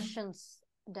of questions,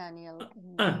 Daniel.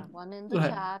 One in the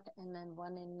chat and then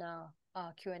one in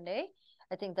Q&A.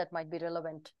 I think that might be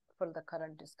relevant for the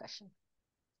current discussion.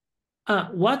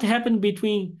 What happened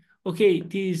between, okay,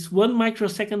 this 1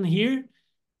 microsecond here,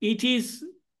 it is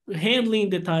handling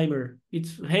the timer.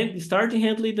 It's starting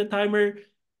handling the timer,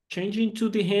 changing to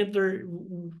the handler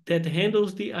that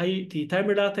handles the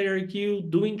timerlat IRQ,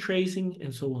 doing tracing,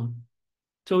 and so on.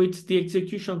 So it's the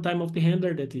execution time of the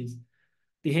handler that is.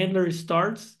 The handler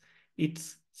starts, it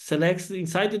selects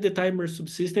inside the timer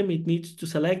subsystem, it needs to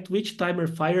select which timer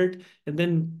fired, and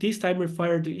then this timer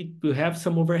fired, it will have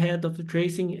some overhead of the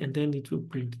tracing, and then it will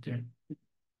print there.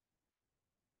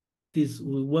 This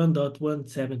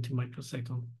 1.170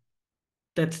 microsecond.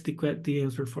 That's the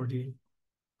answer for the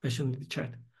question in the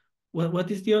chat.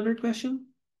 What is the other question?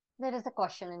 There is a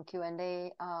question in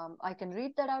Q&A. I can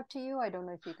read that out to you. I don't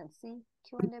know if you can see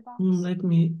Q&A box. Let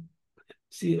me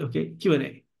see. Okay,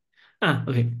 Q&A.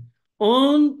 Okay.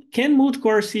 Can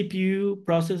multi-core CPU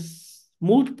process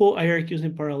multiple IRQs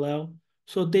in parallel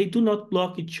so they do not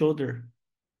block each other?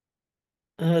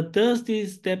 Does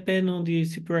this depend on the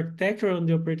CPU architecture or on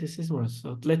the operating system?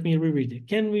 So let me reread it.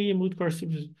 Can we multi-core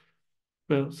CPUs,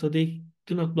 well, so they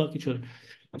do not block each other?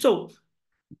 So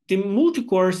the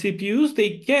multi-core CPUs,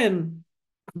 they can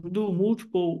do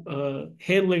multiple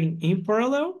handling in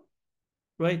parallel,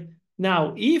 right?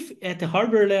 Now, if at the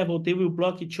hardware level they will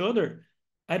block each other,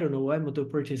 I don't know. I'm not the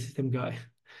operating system guy.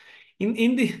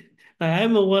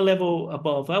 I'm a one level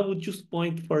above. I would just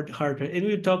point for the hardware, and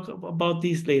we'll talk about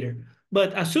this later.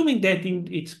 But assuming that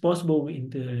it's possible in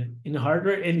the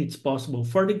hardware, and it's possible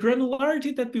for the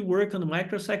granularity that we work on the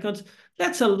microseconds,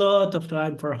 that's a lot of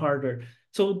time for hardware.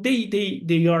 So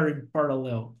they are in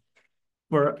parallel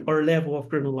for our level of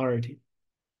granularity.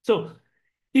 So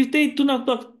if they do not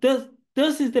block, does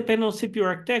this depend on CPU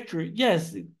architecture?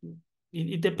 Yes,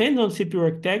 it depends on CPU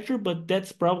architecture, but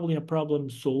that's probably a problem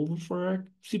solved for our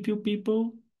CPU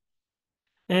people.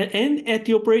 And at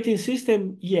the operating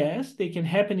system, yes, they can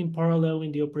happen in parallel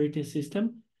in the operating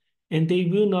system, and they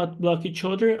will not block each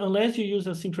other unless you use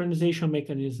a synchronization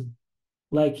mechanism.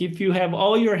 Like if you have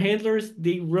all your handlers,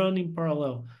 they run in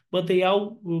parallel, but they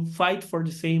all will fight for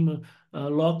the same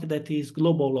lock that is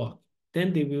global lock.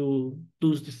 Then they will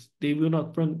lose this. They will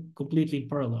not run completely in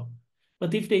parallel.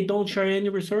 But if they don't share any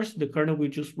resource, the kernel will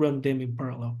just run them in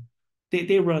parallel.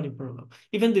 They run in parallel.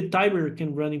 Even the timer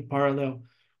can run in parallel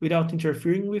without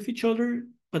interfering with each other.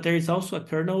 But there is also a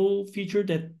kernel feature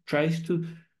that tries to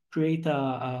create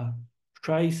for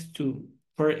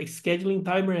a scheduling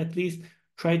timer at least,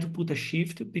 try to put a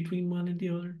shift between one and the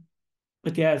other.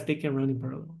 But yes, they can run in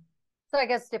parallel. So I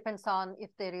guess depends on if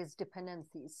there is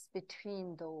dependencies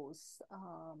between those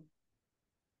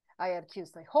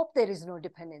IRQs. I hope there is no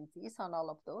dependencies on all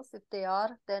of those. If they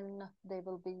are, then they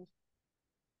will be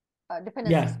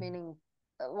dependencies, meaning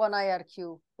one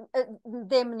IRQ,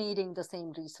 them needing the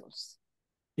same resource.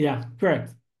 Yeah,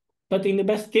 correct. But in the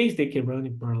best case, they can run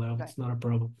in parallel. Right. It's not a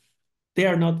problem. They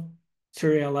are not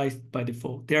serialized by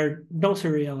default. They are not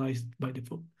serialized by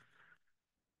default.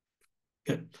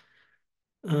 Good.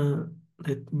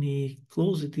 Let me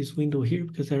close this window here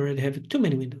because I already have too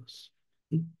many windows.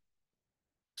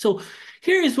 So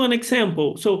here is one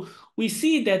example. So we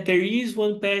see that there is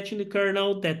one patch in the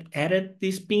kernel that added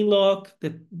this pin lock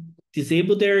that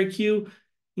disabled the IRQ.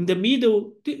 In the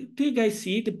middle, do you guys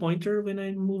see the pointer when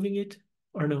I'm moving it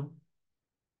or no?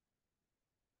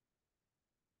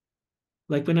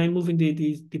 Like when I'm moving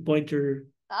the pointer,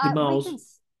 the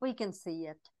mouse. We can see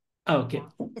it. Oh, okay.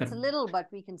 Yeah. It's a little, but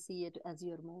we can see it as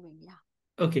you're moving. Yeah.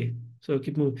 Okay, so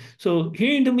keep moving. So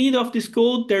here in the middle of this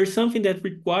code, there's something that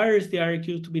requires the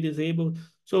IRQ to be disabled.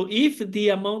 So if the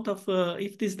amount of,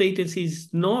 if this latency is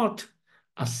not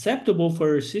acceptable for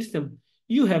your system,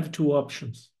 you have two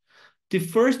options. The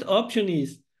first option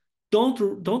is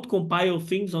don't compile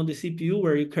things on the CPU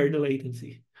where you carry the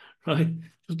latency, right?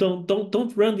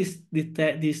 Don't run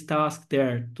this task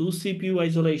there. Do CPU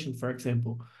isolation, for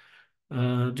example.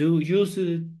 Do use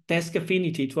task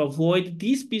affinity to avoid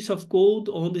this piece of code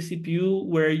on the CPU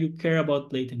where you care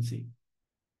about latency.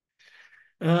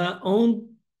 On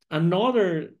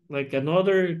another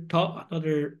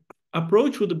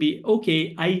approach would be,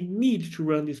 okay, I need to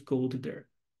run this code there.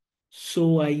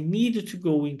 So I need to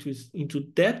go into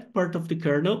that part of the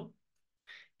kernel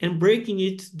and breaking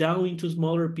it down into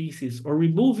smaller pieces or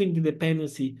removing the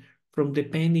dependency from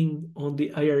depending on the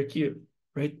IRQ,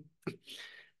 right?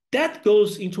 That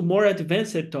goes into more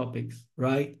advanced topics,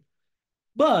 right?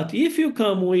 But if you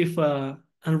come with a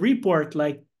report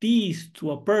like this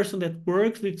to a person that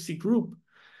works with C group,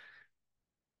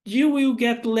 you will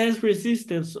get less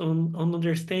resistance on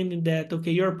understanding that,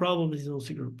 okay, your problem is on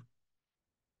C group.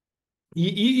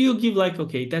 You give like,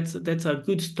 okay, that's a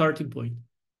good starting point.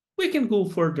 We can go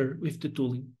further with the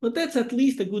tooling, but that's at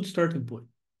least a good starting point.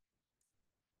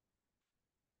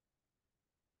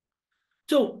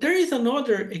 So there is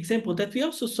another example that we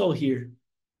also saw here,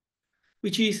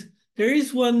 which is there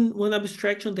is one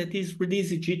abstraction that is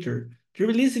release jitter. The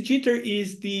release jitter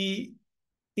is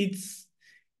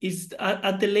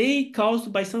a delay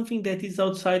caused by something that is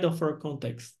outside of our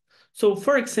context. So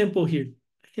for example here,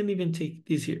 I can even take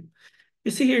this here.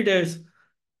 You see here there's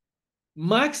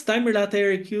max timerlat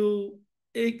IRQ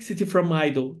exit from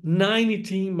idle,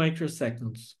 19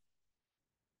 microseconds.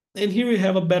 And here we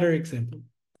have a better example.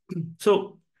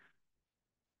 So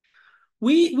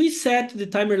we set the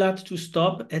timerlat to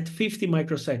stop at 50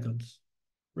 microseconds,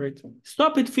 right?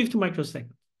 Stop at 50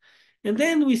 microseconds. And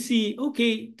then we see,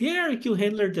 okay, the IRQ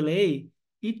handler delay,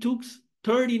 it took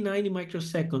 30-90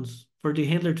 microseconds for the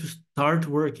handler to start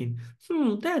working.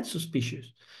 That's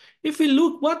suspicious. If we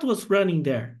look what was running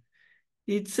there,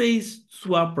 it says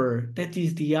swapper, that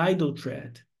is the idle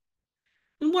thread.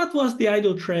 And what was the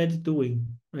idle thread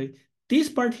doing, right? This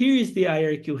part here is the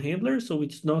IRQ handler, so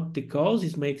it's not the cause,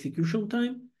 it's my execution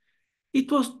time.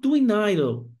 It was doing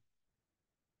idle,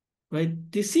 right?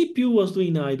 The CPU was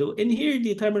doing idle, and here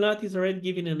the timerlat is already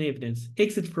giving an evidence,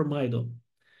 exit from idle.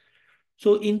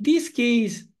 So in this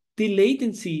case, the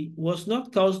latency was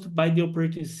not caused by the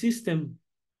operating system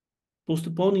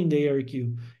postponing the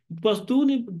IRQ.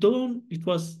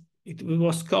 It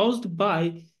was caused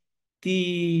by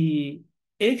the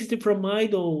exit from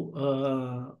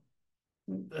idle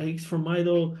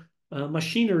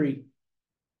machinery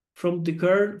from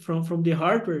the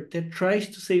hardware that tries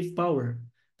to save power.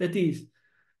 That is,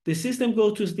 the system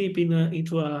goes to sleep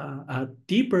into a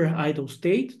deeper idle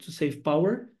state to save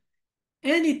power,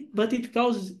 but it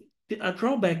causes a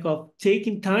drawback of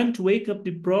taking time to wake up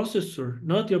the processor,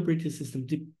 not the operating system,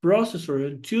 the processor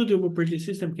until the operating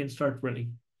system can start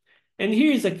running. And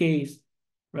here is a case,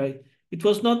 right? It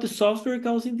was not the software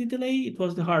causing the delay, it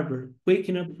was the hardware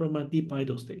waking up from a deep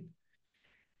idle state.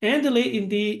 And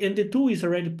the tool is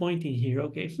already pointing here.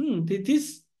 Okay,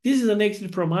 this is an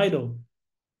exit from idle.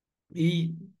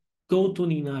 Go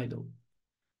tuning idle.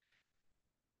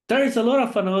 There is a lot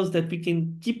of analysis that we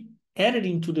can keep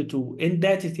adding to the tool, and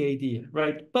that is the idea,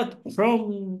 right? But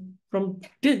from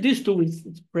this tool,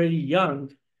 it's pretty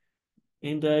young,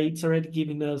 and it's already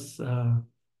giving us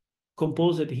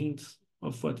composite hints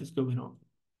of what is going on.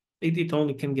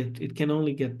 It can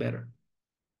only get better.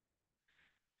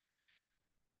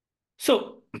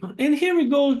 So, and here we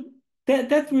go.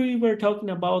 That we were talking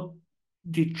about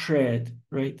the thread,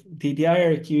 right? The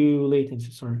IRQ latency,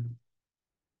 sorry.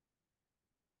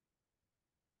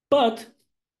 But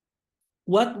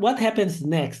what happens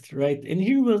next, right? And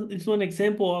here is one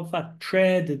example of a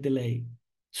thread delay.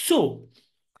 So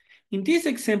in this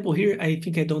example here, I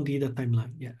think I don't need a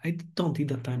timeline. Yeah, I don't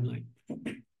need a timeline.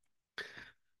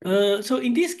 So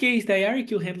in this case, the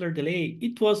IRQ handler delay,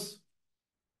 it was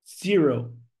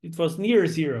 0. It was near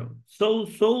 0. So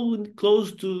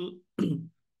close to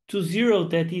to 0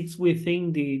 that it's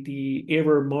within the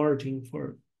error margin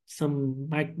for some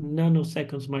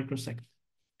nanoseconds, microseconds.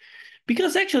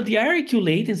 Because actually the IRQ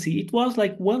latency, it was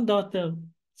like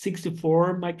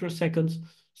 1.64 microseconds.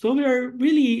 So we are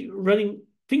really running,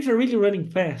 things are really running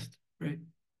fast, right?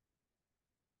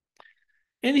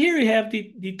 And here we have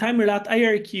the timerlat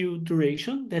IRQ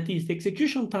duration, that is the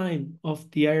execution time of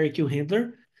the IRQ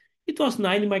handler. It was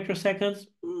 90 microseconds.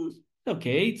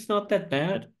 Okay, it's not that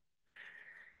bad.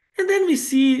 And then we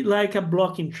see like a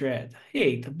blocking thread.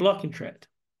 Hey, the blocking thread.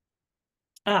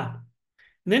 And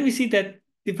then we see that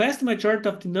the vast majority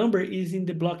of the number is in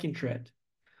the blocking thread.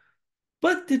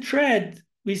 But the thread,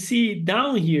 we see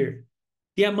down here,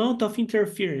 the amount of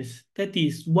interference. That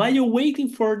is, while you're waiting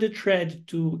for the thread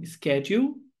to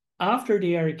schedule after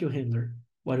the IRQ handler,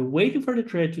 while you're waiting for the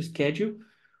thread to schedule,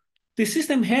 the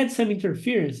system had some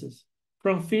interferences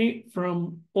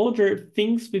from other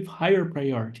things with higher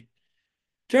priority.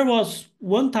 There was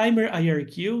one timer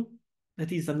IRQ,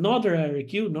 that is another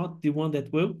IRQ, not the one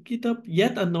that woke it up,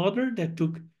 yet another that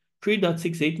took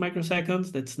 3.68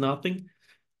 microseconds, that's nothing.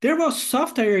 There was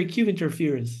soft IRQ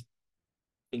interference.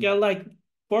 We got like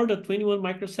 4.21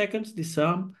 microseconds, the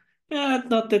sum,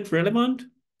 not that relevant.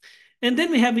 And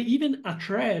then we have even a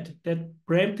thread that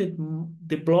preempted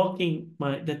the blocking,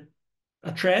 a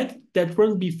thread that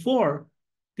ran before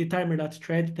the timerlat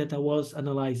thread that I was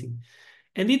analyzing.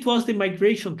 And it was the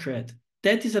migration thread.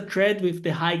 That is a thread with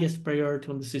the highest priority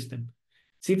on the system.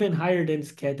 It's even higher than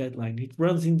SCAD deadline. It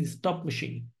runs in the stop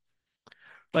machine.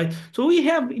 Right? So we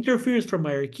have interference from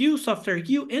IRQ, soft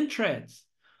IRQ, and threads.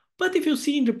 But if you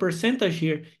see in the percentage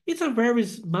here, it's a very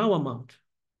small amount.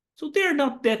 So they're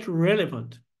not that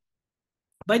relevant.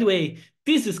 By the way,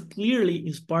 this is clearly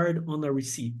inspired on a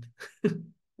receipt.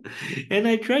 And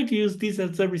I try to use this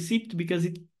as a receipt because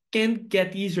it can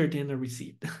get easier than a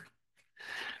receipt.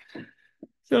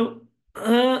 So,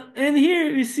 and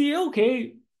here we see,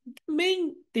 okay,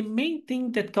 the main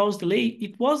thing that caused delay,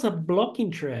 it was a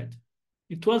blocking thread.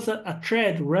 It was a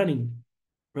thread running,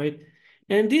 right?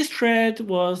 And this thread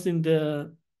was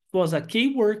a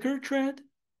key worker thread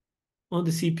on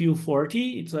the CPU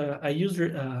 40. It's a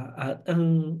user,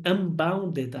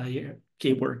 unbounded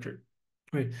key worker,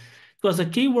 right? It was a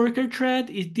key worker thread.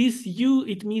 It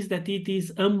means that it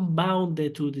is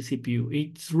unbounded to the CPU.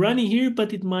 It's running here,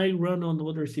 but it might run on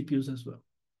other CPUs as well.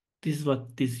 This is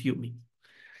what this U means.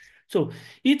 So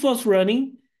it was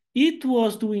running. It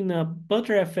was doing a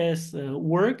Btrfs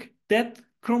work that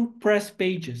compressed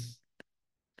pages.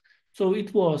 So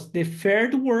it was the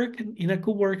third work in a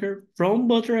coworker from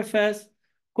Btrfs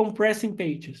compressing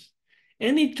pages.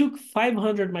 And it took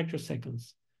 500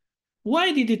 microseconds.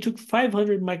 Why did it took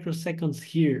 500 microseconds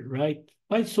here, right?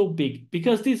 Why it's so big?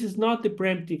 Because this is not the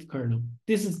preemptive kernel.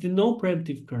 This is the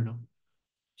non-preemptive kernel.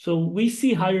 So we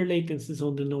see higher latencies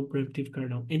on the non-preemptive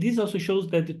kernel. And this also shows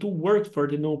that the tool worked for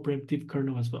the non-preemptive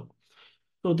kernel as well.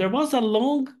 So there was a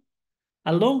long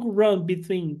run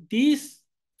between these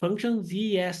functions,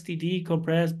 zstd,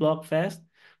 compress, block, fast,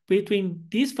 between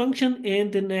this function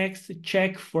and the next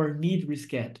check for need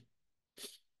rescat.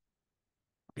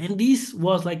 And this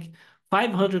was like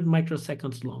 500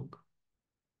 microseconds long.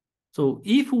 So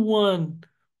if one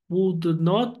would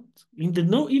not,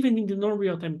 even in the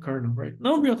non-real-time kernel, right?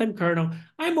 Non-real-time kernel,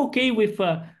 I'm okay with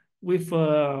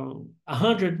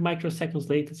 100 microseconds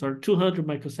latency or 200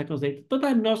 microseconds latency, but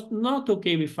I'm not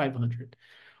okay with 500.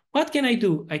 What can I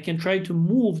do? I can try to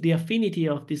move the affinity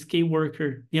of this key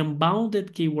worker, the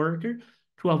unbounded key worker,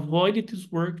 to avoid this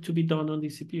work to be done on the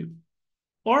CPU.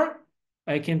 Or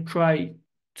I can try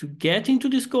to get into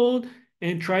this code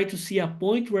and try to see a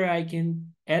point where I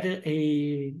can add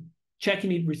a check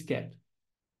need rescat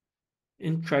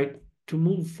and try to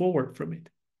move forward from it.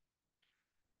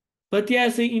 But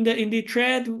yes, in the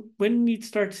thread, when we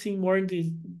start seeing more in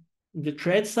the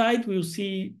thread side, we'll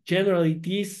see generally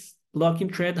this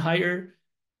blocking thread higher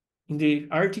in the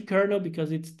RT kernel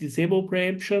because it's disable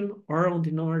preemption, or on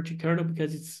the non-RT kernel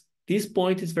because this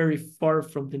point is very far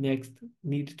from the next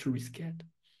need to rescat.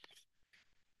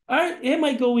 Am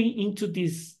I going into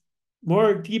these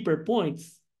more deeper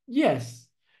points? Yes.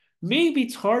 Maybe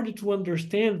it's harder to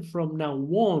understand from now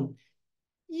on.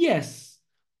 Yes,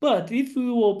 but if we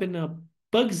open up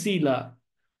Bugzilla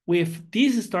with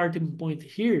this starting point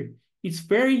here, it's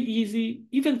very easy,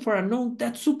 even for a non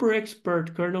that super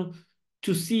expert kernel,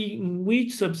 to see in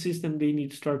which subsystem they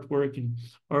need to start working,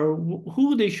 or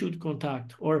who they should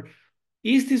contact, or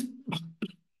is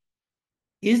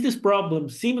this problem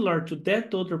similar to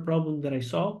that other problem that I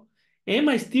saw? Am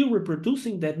I still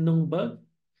reproducing that known bug?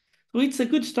 So it's a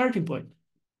good starting point.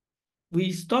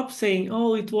 We stop saying,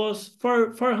 oh, it was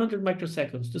 400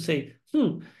 microseconds, to say,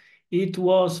 it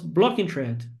was blocking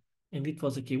thread, and it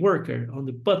was a key worker on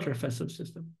the Butterfly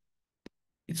subsystem.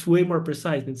 It's way more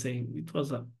precise than saying it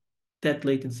was that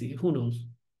latency. Who knows?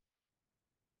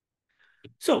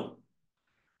 So,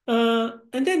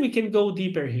 and then we can go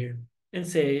deeper here and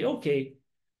say, okay,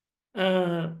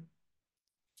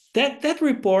 that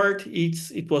report,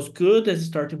 it was good as a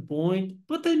starting point,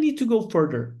 but I need to go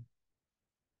further.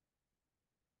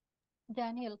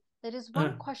 Daniel, there is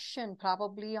one question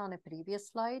probably on a previous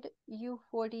slide.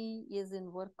 U40 is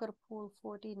in worker pool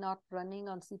 40, not running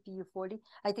on CPU 40.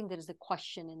 I think there is a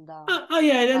question in the.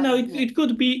 Yeah, no, it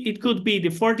could be the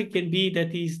 40 can be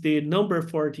that is the number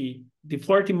 40. The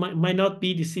 40 might not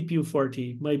be the CPU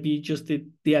 40, might be just the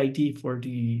ID for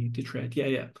the thread.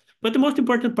 Yeah. But the most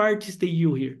important part is the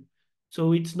U here.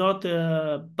 So it's not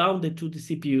bounded to the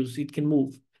CPUs, it can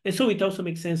move. And so it also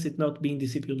makes sense it not being the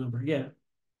CPU number. Yeah.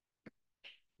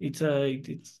 It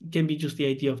can be just the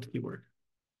ID of the keyword.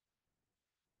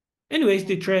 Anyways,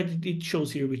 the thread, it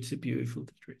shows here which CPU if you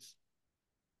trace.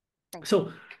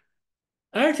 So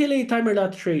rtla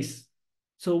timerlat trace.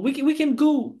 So we can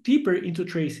go deeper into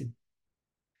tracing,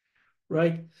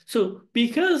 right? So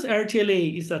because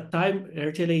rtla is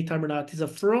rtla timerlat is a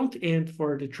front end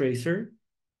for the tracer,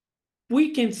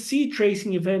 we can see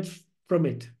tracing events from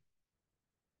it.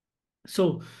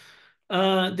 So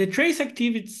the trace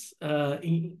activities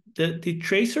in the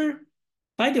tracer,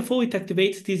 by default, it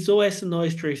activates these OS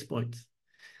noise trace points.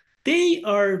 They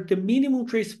are the minimum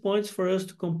trace points for us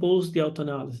to compose the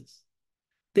auto-analysis.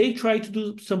 They try to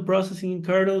do some processing in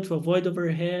kernel to avoid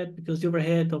overhead, because the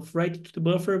overhead of writing to the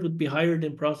buffer would be higher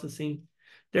than processing.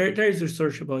 There is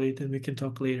research about it, and we can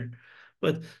talk later.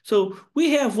 But so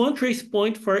we have one trace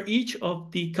point for each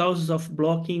of the causes of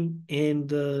blocking and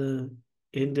the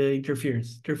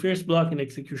interference block and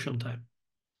execution time.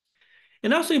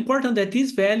 And also important that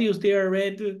these values, they are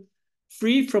read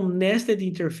free from nested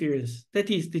interference. That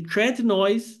is, the thread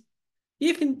noise.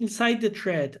 If inside the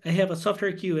thread I have a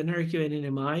software queue, an RQ, and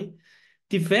an NMI,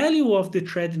 the value of the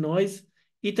thread noise,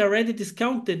 it already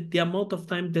discounted the amount of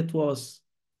time that was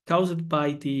caused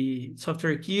by the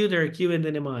software queue, the RQ, and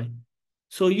the NMI.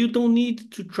 So you don't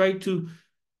need to try to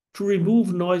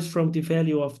remove noise from the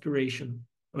value of duration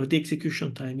or the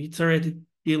execution time. It's already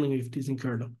dealing with this in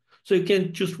kernel. So you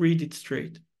can just read it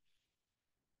straight.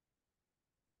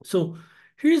 So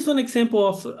here's one example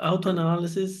of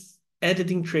auto-analysis,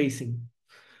 editing tracing.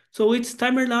 So it's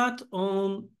timerlat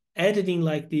on editing,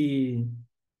 like the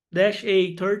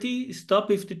 -A30,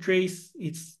 stop if the trace,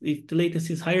 if the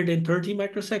latency is higher than 30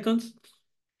 microseconds.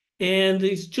 And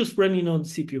it's just running on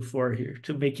CPU4 here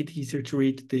to make it easier to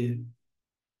read the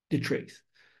trace.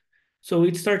 So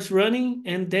it starts running,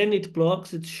 and then it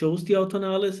blocks, it shows the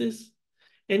auto-analysis.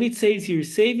 And it says here,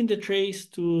 saving the trace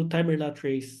to timerlat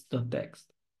trace.txt.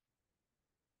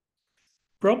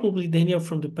 Probably Daniel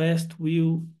from the past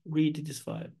will read this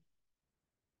file.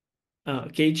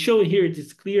 Okay, it's showing here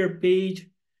this clear page,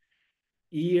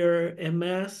 here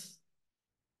MS.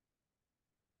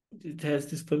 It has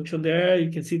this function there.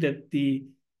 You can see that the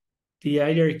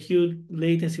IRQ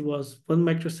latency was 1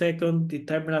 microsecond. The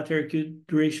timerlat IRQ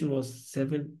duration was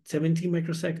 17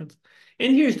 microseconds.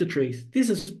 And here's the trace. This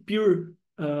is pure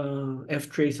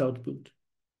ftrace output.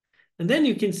 And then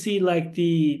you can see like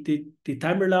the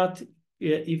timerlat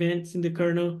events in the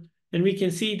kernel. And we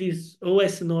can see this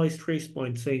OS noise trace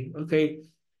point saying, okay,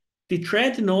 the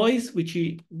thread noise,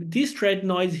 this thread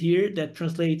noise here that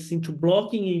translates into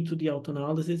blocking into the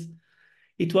auto-analysis,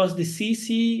 it was the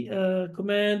CC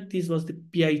command. This was the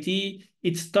PID.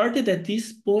 It started at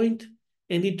this point,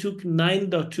 and it took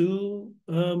 9.2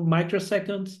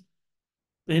 microseconds.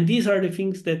 And these are the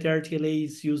things that the rtla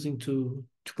is using to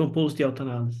compose the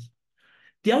auto-analysis.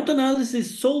 The auto-analysis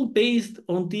is so based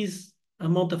on this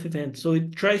amount of events. So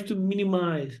it tries to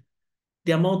minimize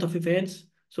the amount of events.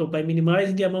 So by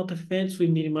minimizing the amount of events, we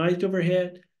minimize the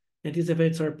overhead. And these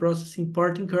events are processing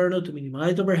part in kernel to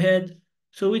minimize the overhead.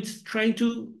 So it's trying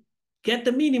to get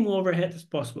the minimum overhead as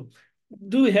possible.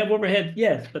 Do we have overhead?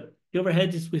 Yes, but the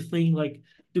overhead is within like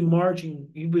the margin.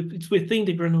 It's within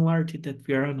the granularity that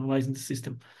we are analyzing the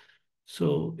system.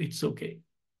 So it's okay.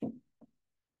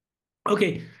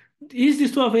 Okay, is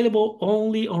this tool available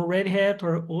only on Red Hat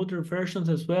or other versions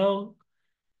as well?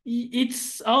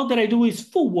 It's all that I do is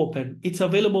full open. It's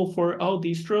available for all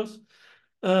distros.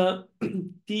 On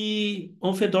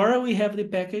Fedora, we have the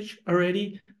package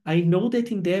already. I know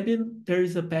that in Debian, there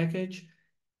is a package.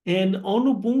 And on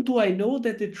Ubuntu, I know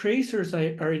that the tracers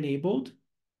are enabled,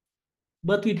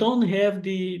 but we don't have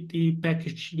the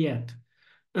package yet.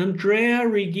 Andrea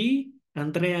Righi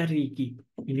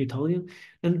in Italian.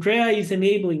 Andrea is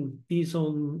enabling this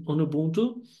on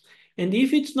Ubuntu. And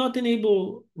if it's not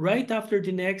enabled right after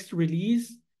the next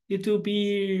release, it will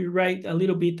be right a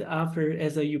little bit after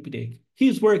as a update.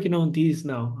 He's working on this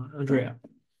now, Andrea.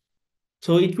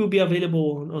 So it will be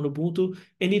available on Ubuntu,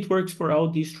 and it works for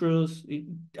all distros.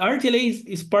 rtla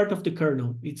is part of the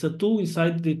kernel. It's a tool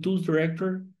inside the tools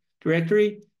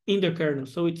directory in the kernel.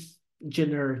 So it's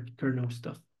generic kernel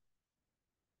stuff.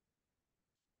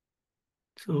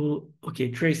 So, okay,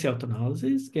 trace out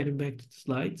analysis, getting back to the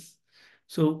slides.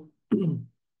 So,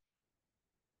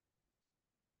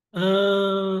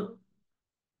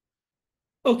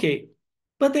 okay,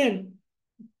 but then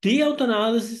the auto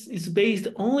analysis is based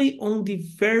only on the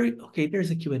okay,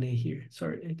 there's a Q&A here.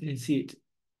 Sorry, I didn't see it.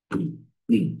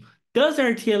 Does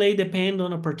rtla depend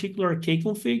on a particular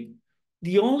kconfig?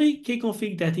 The only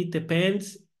kconfig that it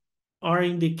depends are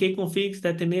in the kconfigs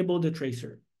that enable the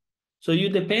tracer. So you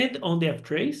depend on the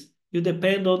ftrace, you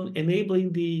depend on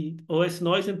enabling the OS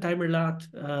noise and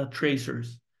timerlat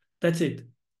tracers. That's it,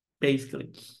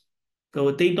 basically. So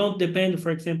they don't depend,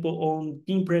 for example, on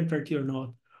being preempt RT or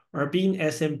not, or being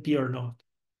SMP or not.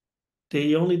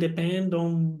 They only depend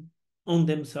on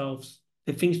themselves,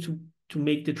 the things to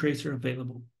make the tracer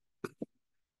available.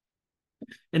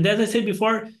 And as I said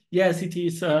before, yes, it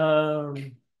is.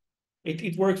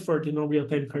 It works for the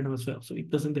non-real-time kernel as well, so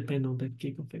it doesn't depend on that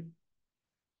kconfig.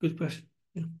 Good question.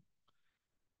 Yeah.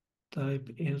 Type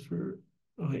answer.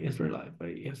 Okay, answer live.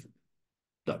 I answer.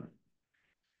 Done.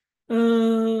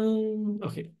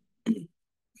 Okay.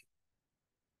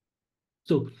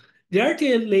 So the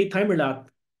rtla timerlat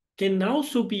can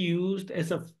also be used as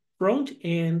a front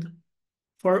end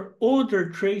for other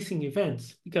tracing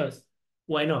events, because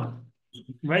why not,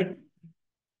 right?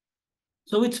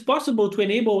 So it's possible to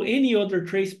enable any other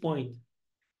trace point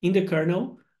in the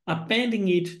kernel, appending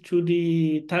it to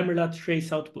the timerlat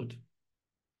trace output.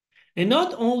 And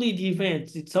not only the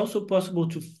events, it's also possible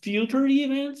to filter the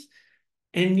events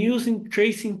and using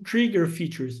tracing trigger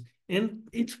features. And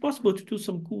it's possible to do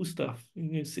some cool stuff. You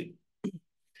can see.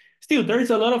 Still, there is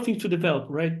a lot of things to develop,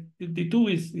 right? The tool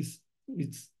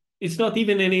it's not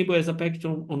even enabled as a package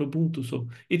on Ubuntu, so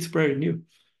it's very new.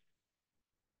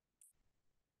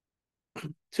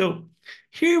 So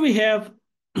here we have,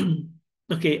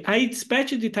 okay, I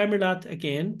dispatched the timerlat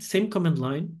again, same command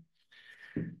line,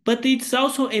 but it's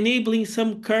also enabling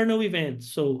some kernel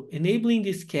events. So enabling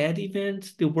the SCAD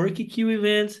events, the work EQ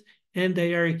events, and the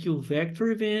IRQ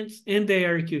vector events, and the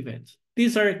IRQ events.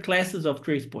 These are classes of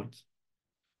trace points.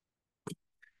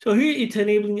 So here it's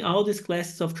enabling all these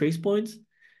classes of trace points,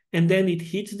 and then it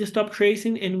hits the stop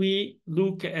tracing, and we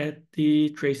look at the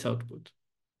trace output.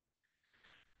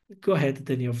 Go ahead,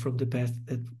 Daniel, from the past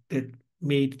that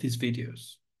made these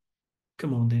videos.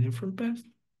 Come on, Daniel from past.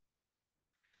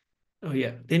 Oh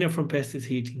yeah, Daniel from past is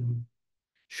hitting,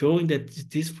 showing that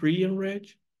it is free on Reg.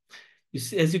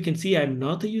 As you can see, I'm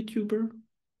not a YouTuber.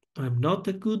 I'm not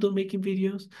that good on making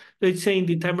videos. So it's saying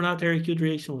the timerlat IRQ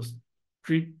duration was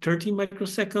 13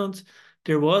 microseconds.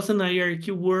 There was an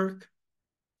IRQ work,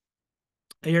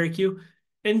 IRQ.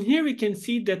 And here we can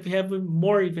see that we have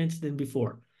more events than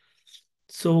before.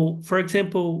 So for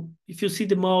example, if you see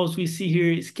the mouse, we see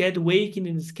here SCAD waking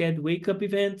and SCAD wake up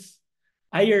events,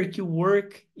 IRQ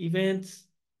work events,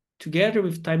 together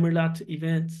with timerlat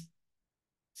events.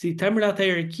 See timerlat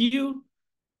IRQ,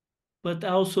 but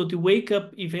also the wake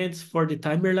up events for the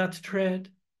timerlat thread,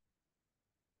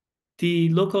 the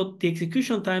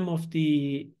execution time of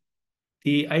the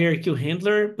IRQ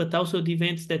handler, but also the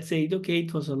events that say, okay,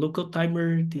 it was a local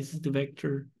timer, this is the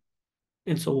vector,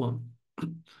 and so on.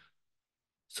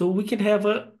 So we can have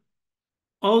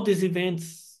all these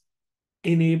events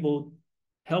enabled,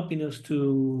 helping us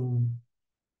to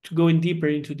go in deeper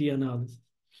into the analysis.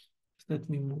 Let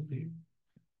me move here.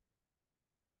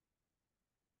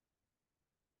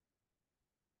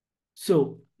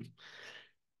 So,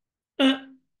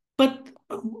 but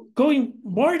going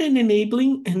more than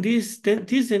enabling, and this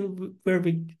is where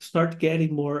we start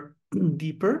getting more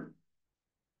deeper.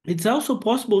 It's also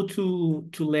possible to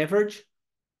leverage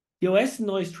the OS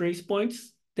noise trace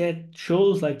points that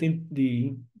shows like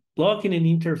the blocking and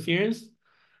interference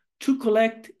to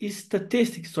collect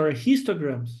statistics or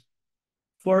histograms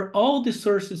for all the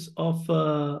sources of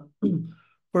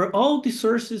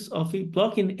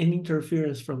blocking and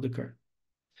interference from the kernel.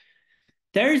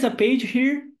 There is a page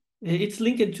here. It's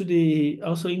linked to the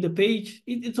also in the page.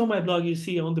 It's on my blog. You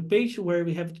see on the page where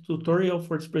we have the tutorial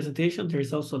for this presentation. There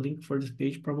is also a link for this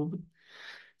page probably.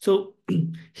 So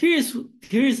here's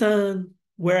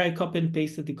where I copy and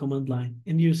pasted the command line,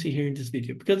 and you see here in this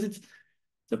video because it's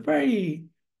a very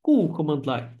cool command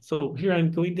line. So here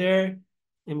I'm going there,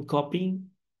 I'm copying.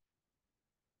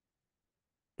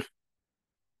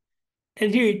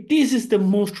 And here, this is the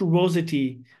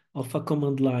monstrosity of a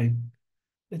command line.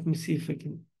 Let me see if I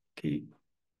can, okay,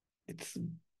 it's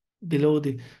below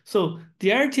the, so the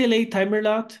rtla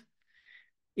timerlat,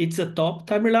 it's a top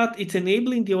timerlat, it's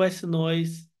enabling the OS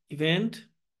noise event.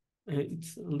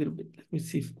 It's a little bit, let me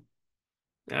see if,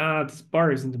 this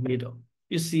bar is in the middle.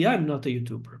 You see, I'm not a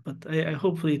YouTuber, but I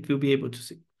hopefully it will be able to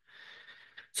see.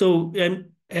 So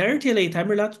rtla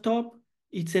timerlat top,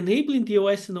 it's enabling the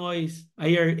OS noise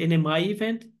IR NMI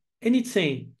event, and it's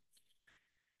saying,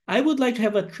 I would like to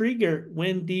have a trigger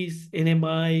when this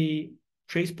NMI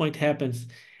trace point happens.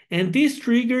 And this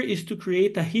trigger is to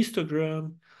create a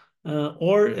histogram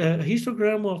or a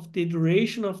histogram of the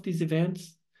duration of these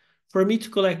events for me to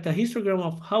collect a histogram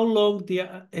of how long the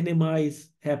NMI is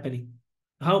happening.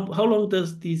 How long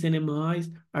does these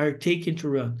NMIs are taken to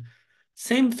run?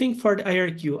 Same thing for the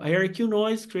IRQ. IRQ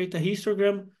noise create a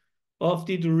histogram of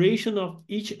the duration of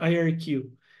each IRQ.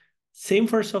 Same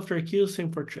for software queues,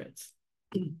 same for threads.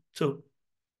 So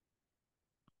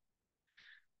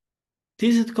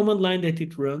this is the command line that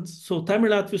it runs. So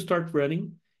timerlat will start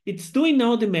running. It's doing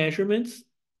now the measurements.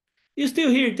 You still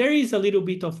hear there is a little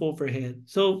bit of overhead.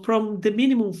 So from the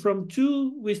minimum from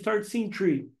 2, we start seeing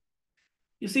 3.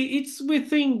 You see, it's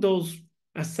within those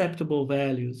acceptable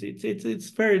values. It's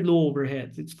very low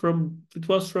overhead. It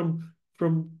was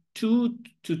from 2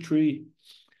 to 3,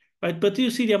 right? But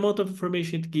you see the amount of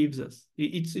information it gives us.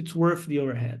 It's worth the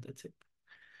overhead. That's it.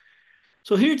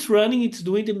 So here it's running, it's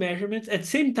doing the measurements. At the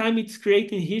same time, it's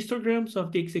creating histograms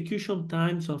of the execution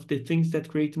times of the things that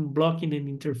create blocking and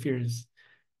interference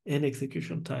and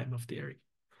execution time of the area.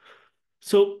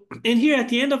 So, and here at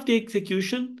the end of the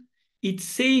execution, it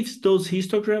saves those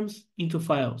histograms into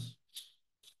files.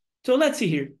 So let's see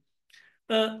here.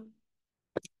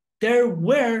 There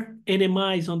were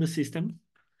NMIs on the system,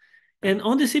 and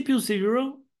on the CPU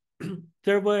 0,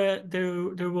 there were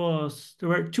 2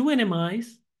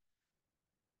 NMIs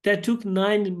that took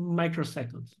 9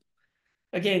 microseconds.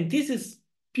 Again, this is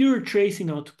pure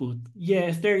tracing output.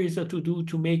 Yes, there is a to-do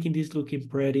to making this looking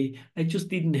pretty. I just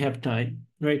didn't have time,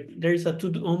 right? There's a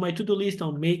to-do on my to-do list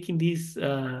on making these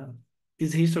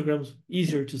histograms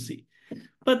easier to see.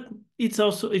 But it's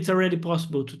already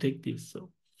possible to take this.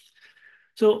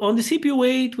 So on the CPU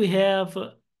 8, we have,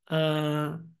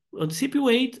 on the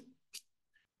CPU 8,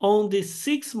 on the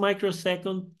 6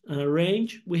 microsecond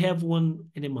range, we have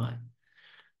 1 NMI.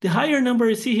 The higher number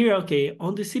you see here, okay,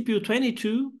 on the CPU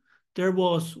 22, there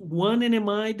was 1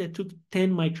 NMI that took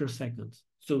 10 microseconds.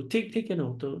 So take a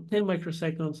note, 10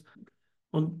 microseconds.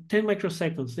 On 10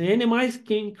 microseconds, the NMIs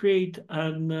can create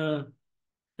an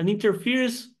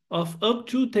interference of up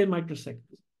to 10 microseconds.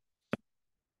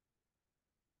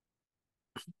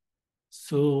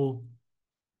 So,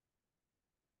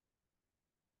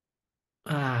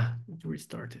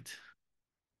 restart it.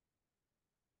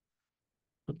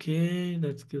 Okay,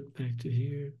 let's get back to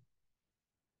here.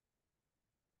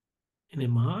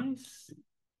 NMIs.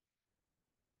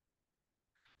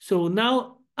 So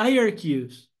now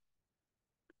IRQs.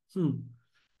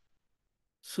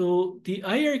 So the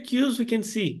IRQs we can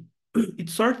see,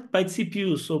 it's sorted by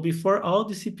CPU. So before all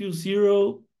the CPU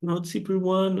 0, not CPU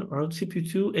 1 or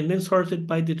CPU 2, and then sorted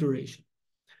by the duration.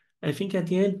 I think at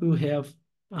the end we'll have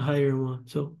a higher one.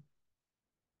 So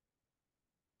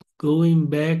going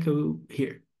back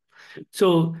here.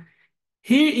 So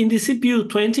here in the CPU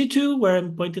 22, where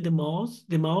I'm pointing the mouse,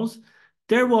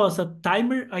 there was a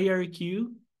timer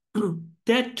IRQ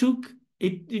that took,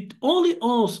 it only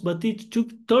owns, but it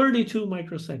took 32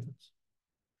 microseconds,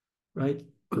 right?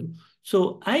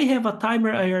 So I have a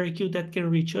timer IRQ that can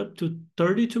reach up to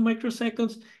 32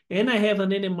 microseconds, and I have an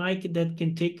NMI that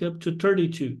can take up to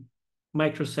 32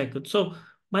 microseconds. So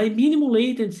my minimum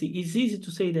latency is easy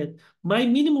to say that my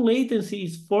minimum latency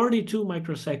is 42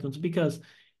 microseconds, because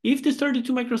if this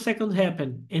 32 microseconds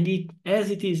happen and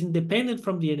as it is independent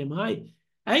from the NMI,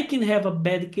 I can have a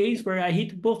bad case where I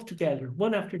hit both together,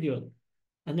 one after the other,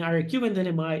 an IRQ and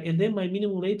NMI, and then my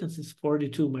minimum latency is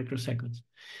 42 microseconds.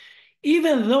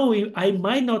 even though I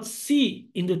might not see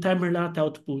in the timerlat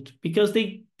output because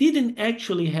they didn't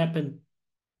actually happen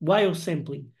while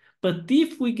sampling. But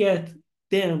if we get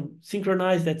them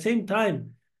synchronized at the same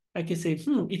time, I can say,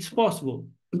 it's possible.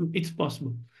 It's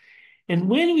possible. And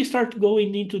when we start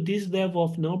going into this level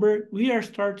of number, we are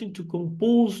starting to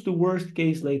compose the worst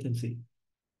case latency.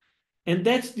 And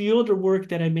that's the other work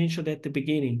that I mentioned at the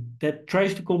beginning that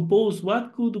tries to compose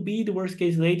what could be the worst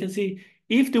case latency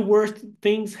if the worst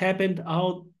things happened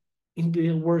out in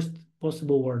the worst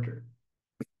possible order.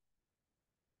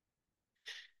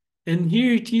 And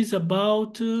here it is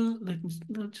about,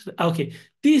 okay,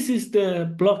 this is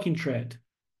the blocking thread.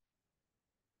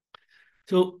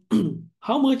 So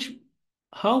how much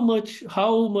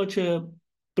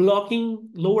blocking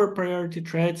lower priority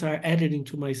threads are added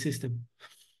into my system?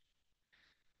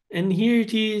 And here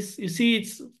it is. You see,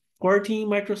 it's 14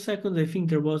 microseconds. I think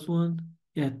there was one.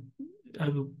 Yeah, I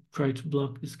will try to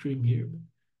block the screen here.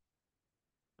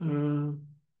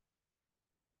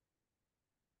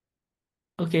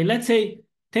 Okay, let's say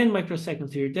 10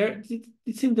 microseconds here.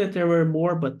 It seemed that there were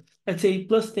more, but let's say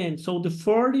plus 10. So the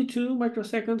 42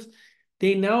 microseconds,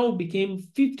 they now became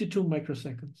 52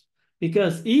 microseconds.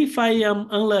 Because if I am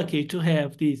unlucky to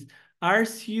have this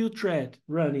RCU thread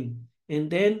running, and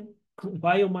then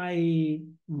while my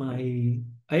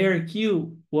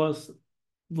IRQ was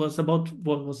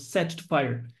set to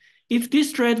fire, if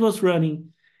this thread was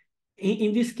running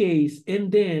in this case,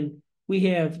 and then we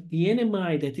have the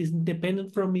NMI that is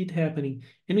independent from it happening,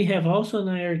 and we have also an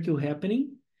IRQ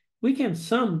happening, we can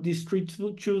sum these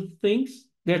two things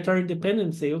that are independent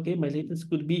and say, okay, my latency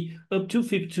could be up to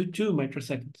 52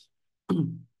 microseconds.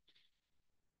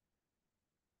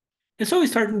 And so we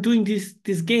started doing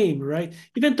this game, right?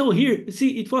 Even though here,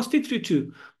 see, it was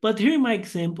 52, but here in my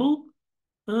example,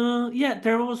 yeah,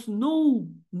 there was no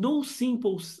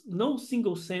single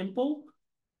sample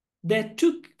that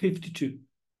took 52.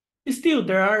 Still,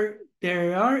 there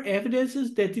are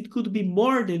evidences that it could be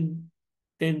more than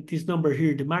this number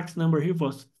here. The max number here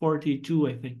was 42,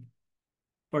 I think.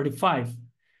 45.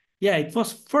 Yeah, it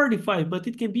was 45, but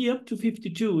it can be up to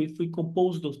 52 if we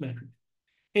compose those metrics.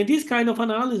 And this kind of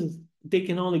analysis, they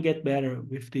can only get better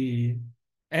with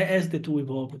as the tool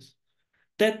evolves.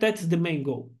 That's the main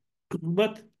goal.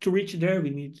 But to reach there, we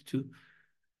need to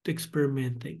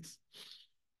experiment things.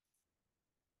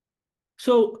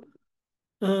 So,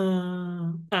 as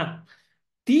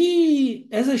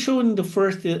I showed in the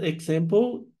first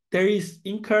example, there is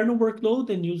in-kernel workload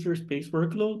and user space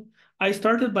workload. I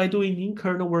started by doing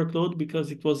in-kernel workload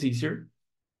because it was easier,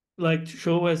 like to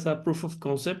show as a proof of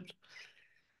concept.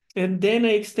 And then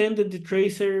I extended the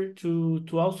tracer to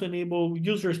also enable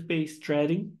user space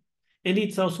threading. And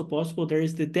it's also possible. There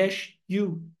is the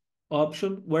 -u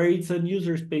option where it's a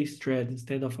user space thread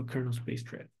instead of a kernel space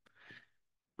thread.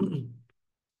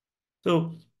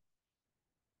 So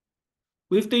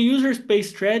with the user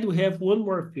space thread, we have one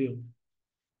more field.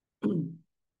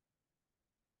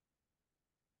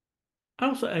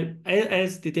 Also,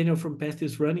 as the Daniel from past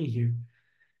is running here,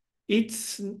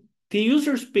 it's the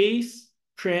user space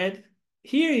thread.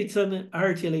 Here it's an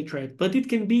rtla thread, but it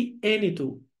can be any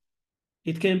tool.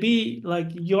 It can be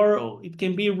like it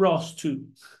can be ROS2.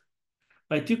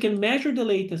 Right? You can measure the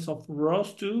latency of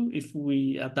ROS2 if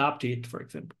we adapt it, for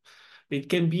example. It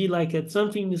can be like at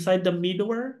something inside the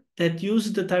middleware that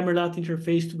uses the timerlat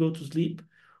interface to go to sleep.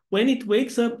 When it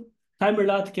wakes up,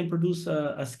 timerlat can produce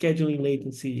a scheduling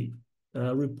latency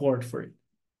report for it.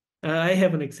 I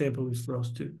have an example with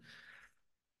ROS2.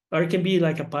 Or it can be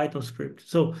like a Python script.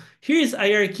 So here is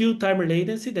IRQ timer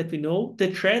latency that we know, the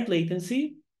thread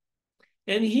latency,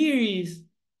 and here is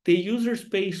the user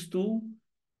space tool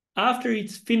after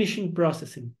it's finishing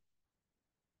processing,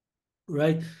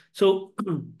 right? So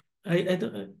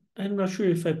I'm not sure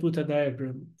if I put a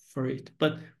diagram for it,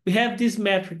 but we have this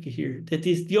metric here that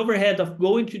is the overhead of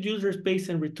going to the user space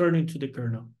and returning to the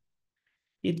kernel.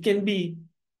 It can be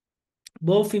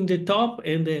both in the top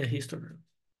and the histogram.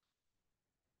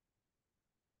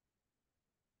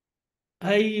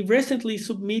 I recently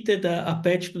submitted a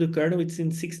patch to the kernel. It's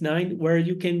in 6.9 where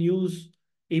you can use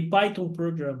a Python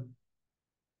program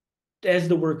as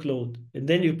the workload. And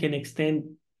then you can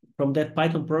extend from that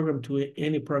Python program to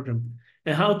any program.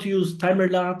 And how to use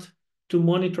timerlat to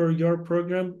monitor your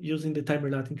program using the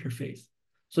timerlat interface.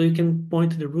 So you can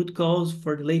point to the root cause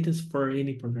for the latency for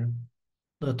any program,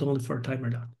 not only for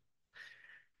timerlat.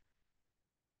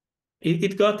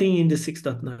 It got in the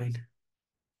 6.9.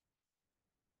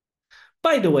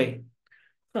 By the way,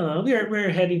 we're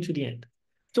heading to the end.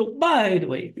 So by the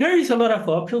way, there is a lot of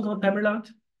options on timerlat.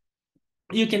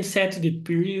 You can set the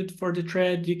period for the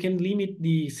thread. You can limit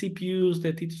the CPUs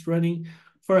that it's running.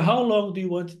 For how long do you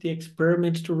want the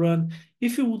experiment to run?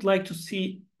 If you would like to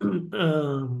see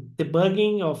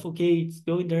debugging of, okay, it's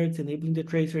going there, it's enabling the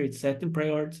tracer, it's setting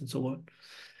priorities, and so on.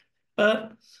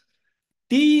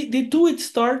 The tool, it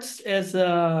starts as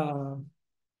a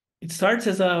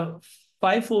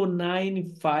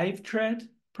 5095 thread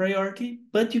priority,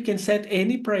 but you can set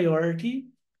any priority.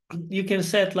 You can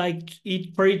set like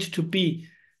for it to be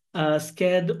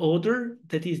sched order,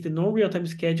 that is the non-real-time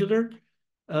scheduler,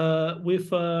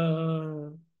 with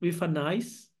a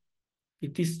nice.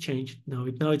 It is changed now.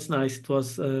 Now it's nice. It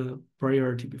was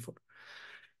priority before.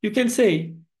 You can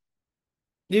say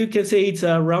it's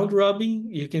a round robin.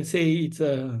 You can say it's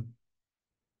a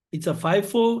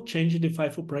FIFO, change the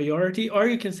FIFO priority, or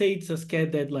you can say it's a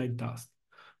sched deadline task.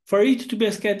 For it to be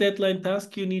a sched deadline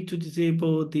task, you need to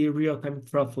disable the real-time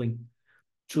throttling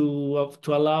to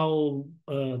allow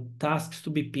tasks to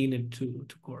be pinned to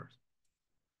cores.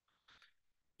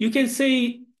 You can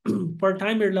say for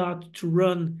timerlat to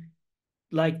run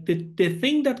like the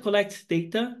thing that collects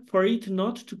data, for it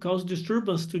not to cause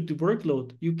disturbance to the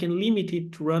workload. You can limit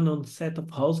it to run on set of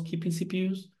housekeeping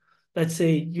CPUs. Let's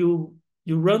say you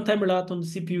run timerlat on the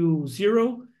CPU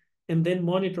 0 and then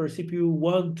monitor CPU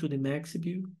 1 to the max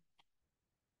CPU.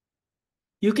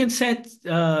 You can set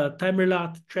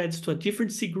timerlat threads to a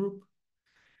different C group,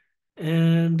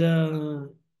 and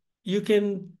you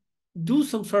can do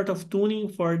some sort of tuning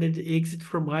for the exit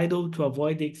from idle to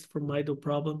avoid the exit from idle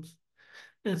problems,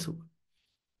 and so on.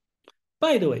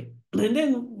 By the way, and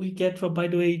then we get to a by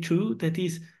the way too, that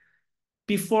is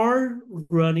before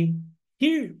running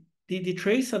here, the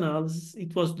trace analysis,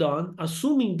 it was done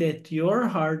assuming that your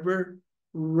hardware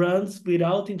runs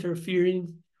without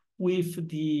interfering with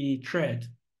the thread.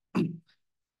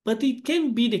 But it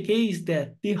can be the case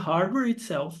that the hardware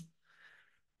itself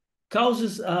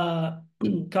causes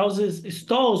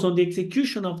stalls on the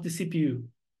execution of the CPU.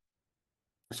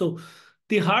 So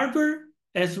the hardware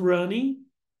as running,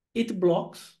 it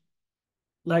blocks,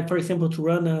 like for example, to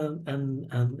run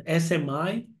an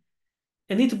SMI,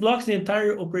 and it blocks the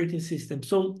entire operating system.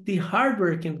 So the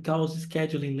hardware can cause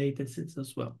scheduling latencies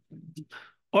as well.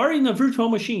 Or in a virtual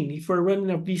machine, if we're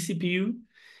running a vCPU,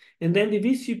 and then the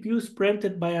vCPU is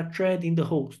preempted by a thread in the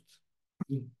host.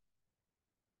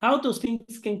 How those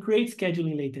things can create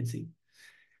scheduling latency.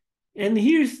 And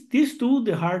here's this tool,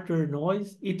 the hardware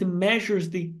noise, it measures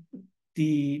the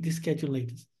schedule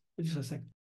latency. Just a second.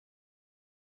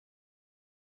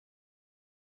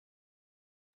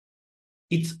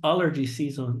 It's allergy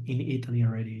season in Italy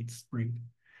already. It's spring.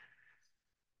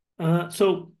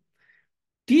 So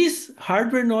this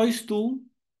hardware noise tool,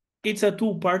 it's a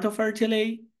tool part of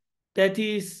rtla that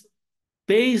is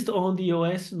based on the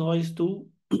OS noise tool.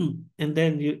 And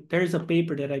then there's a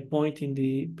paper that I point in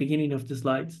the beginning of the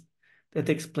slides that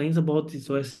explains about this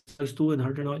OS noise tool and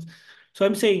hardware noise. So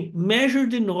I'm saying measure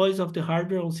the noise of the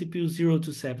hardware on CPU 0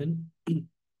 to 7.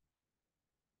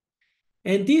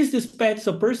 And this dispatches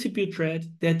a per CPU thread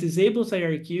that disables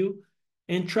IRQ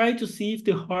and try to see if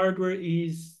the hardware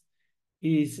is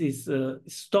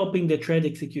stopping the thread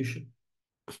execution.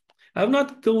 I'm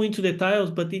not going into details,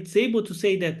 but it's able to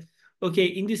say that, okay,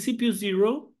 in the CPU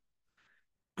 0,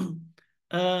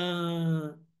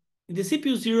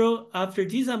 after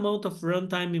this amount of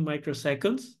runtime in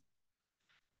microseconds,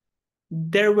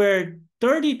 there were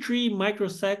 33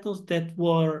 microseconds that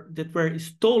were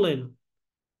stolen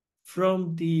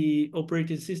from the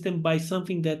operating system by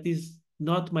something that is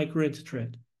not my current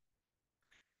thread.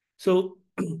 So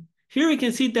here we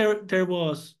can see there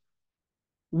was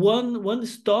one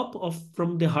stop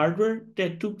from the hardware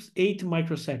that took 8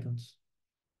 microseconds.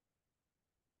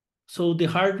 So the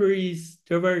hardware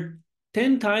there were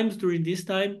 10 times during this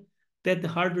time that the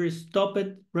hardware stopped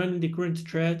running the current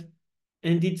thread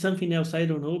and did something else. I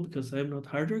don't know, because I'm not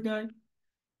hardware guy.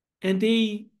 And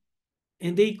they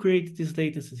create these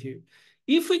latencies here.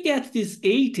 If we get this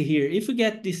 8 here, if we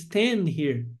get this 10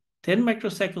 here, 10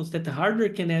 microseconds that the hardware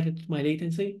can add to my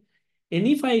latency, and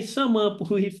if I sum up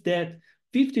with that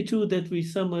 52 that we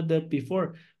summed up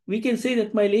before, we can say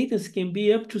that my latency can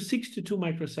be up to 62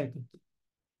 microseconds.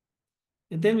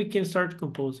 And then we can start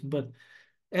composing. But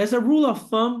as a rule of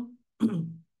thumb,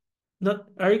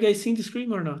 are you guys seeing the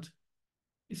screen or not?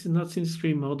 This is not seeing the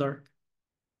screen, all dark.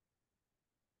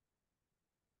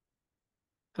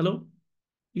 Hello,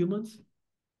 humans?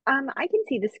 I can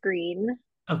see the screen.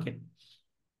 Okay.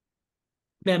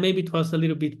 Yeah, maybe it was a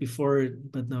little bit before,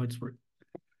 but now it's working.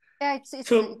 Yeah,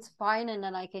 it's fine, and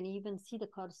then I can even see the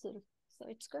cursor, so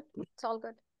it's good. It's all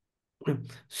good.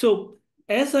 So,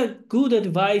 as a good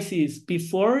advice is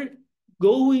before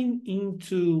going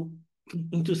into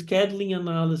scheduling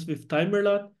analysis with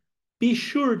timerlat, be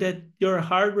sure that your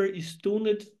hardware is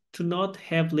tuned to not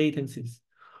have latencies.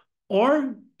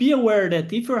 Or be aware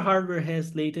that if your hardware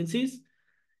has latencies,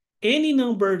 any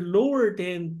number lower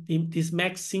than this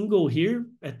max single here,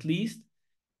 at least,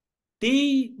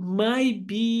 they might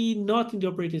be not in the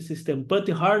operating system, but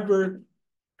the hardware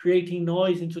creating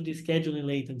noise into the scheduling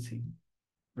latency,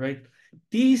 right?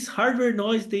 These hardware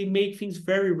noise, they make things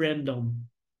very random,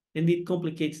 and it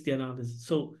complicates the analysis.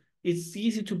 So it's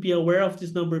easy to be aware of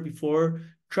this number before.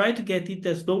 Try to get it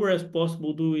as lower as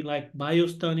possible, doing like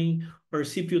BIOS tuning or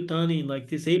CPU tuning, like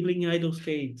disabling idle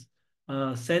states,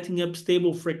 setting up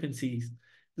stable frequencies,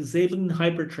 disabling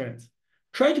hyperthreads.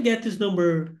 Try to get this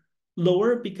number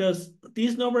lower because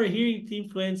this number here, it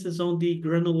influences on the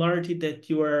granularity that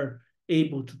you are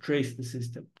able to trace the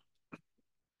system.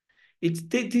 It's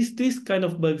these kind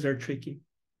of bugs are tricky.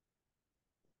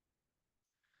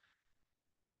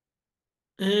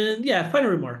 And yeah, final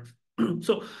remarks.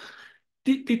 So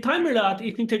the timerlat,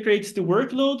 it integrates the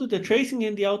workload, the tracing,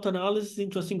 and the auto analysis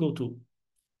into a single tool.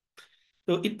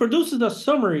 So it produces a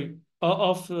summary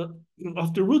of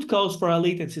the root cause for a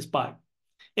latency spike.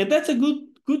 And that's a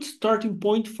good starting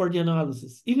point for the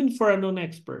analysis, even for a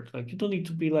non-expert. Like you don't need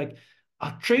to be like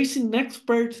a tracing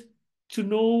expert to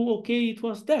know, okay, it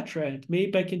was that thread.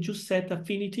 Maybe I can just set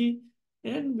affinity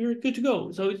and we're good to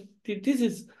go. So this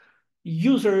is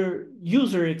user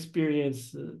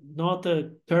experience, not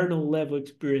a kernel level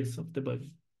experience of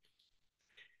debugging.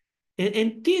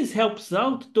 And this helps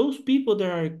out those people that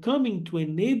are coming to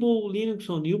enable Linux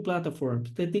on new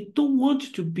platforms that they don't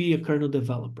want to be a kernel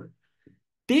developer.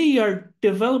 They are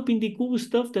developing the cool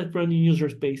stuff that run in user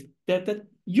space that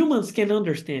humans can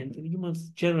understand. Humans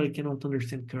generally cannot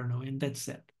understand kernel, and that's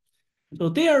sad. So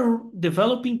they are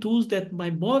developing tools that my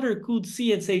mother could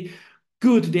see and say,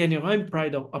 "Good, Daniel, I'm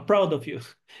proud of you."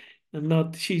 And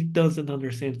not she doesn't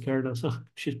understand kernel, so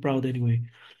she's proud anyway.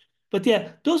 But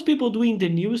yeah, those people doing the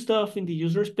new stuff in the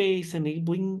user space,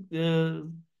 enabling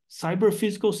the cyber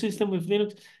physical system with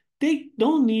Linux, they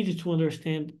don't need to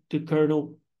understand the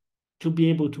kernel to be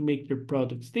able to make their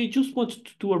products. They just want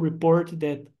to do a report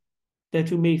that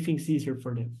will make things easier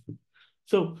for them.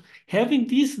 So having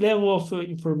this level of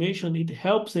information, it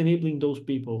helps enabling those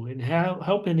people and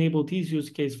help enable this use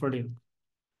case for them.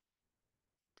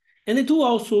 And the tool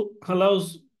also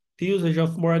allows the usage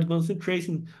of more advanced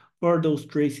tracing for those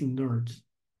tracing nerds.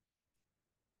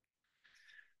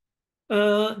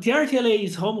 The rtla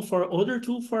is home for other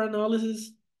tools for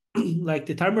analysis, like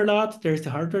the timerlat. There's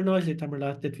the hardware noise, the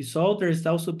timerlat that we saw. There's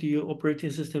also the operating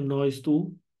system noise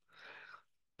tool.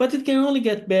 But it can only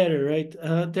get better, right?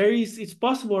 It's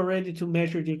possible already to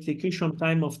measure the execution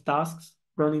time of tasks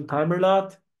running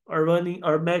timerlat or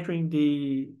measuring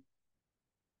the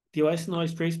OS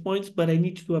noise trace points, but I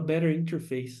need to do a better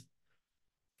interface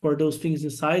for those things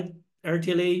inside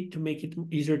rtla to make it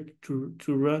easier to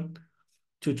run,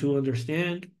 to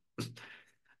understand.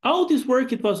 All this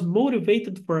work, it was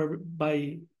motivated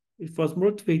by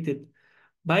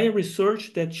a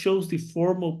research that shows the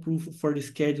formal proof for the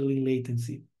scheduling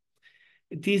latency.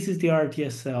 This is the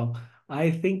RTSL.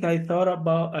 I think I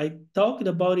talked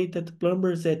about it at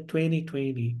Plumbers at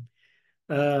 2020.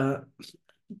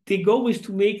 The goal is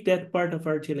to make that part of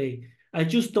RTLA. I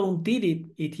just don't did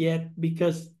it yet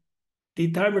because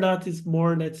the timerlat is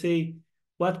more, let's say,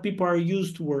 what people are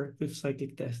used to work with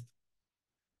cyclic test.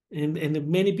 And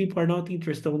many people are not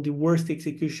interested on the worst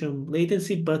execution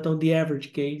latency, but on the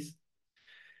average case,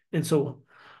 and so on.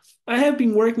 I have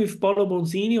been working with Paulo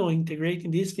Bonzini on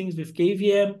integrating these things with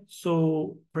KVM.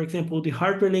 So, for example, the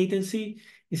hardware latency,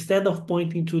 instead of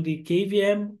pointing to the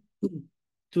KVM,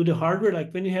 to the hardware,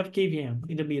 like when you have KVM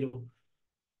in the middle,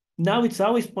 now it's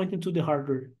always pointing to the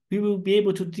hardware. We will be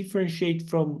able to differentiate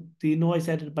from the noise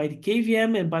added by the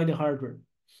KVM and by the hardware.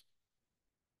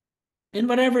 And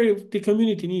whatever the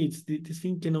community needs, this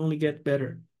thing can only get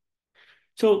better.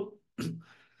 So,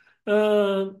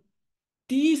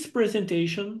 this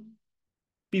presentation,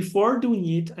 before doing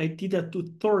it, I did a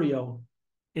tutorial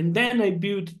and then I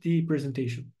built the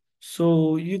presentation.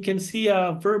 So you can see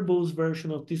a verbose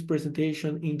version of this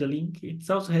presentation in the link. It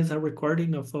also has a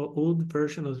recording of an old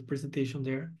version of the presentation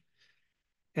there.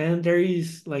 And there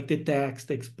is like the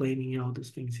text explaining all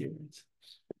these things here.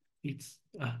 It's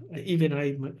even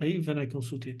I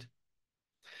consulted.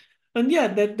 And yeah,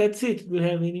 that's it. Do you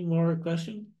have any more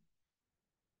questions?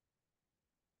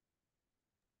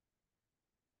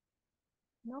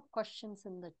 No questions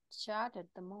in the chat at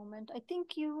the moment. I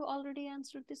think you already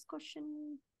answered this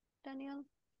question, Daniel.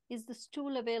 Is this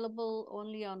tool available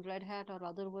only on Red Hat or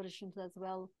other versions as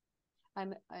well? I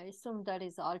assume that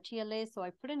is RTLA. So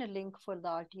I put in a link for the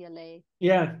RTLA.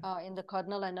 Yeah. In the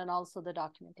kernel and then also the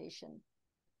documentation.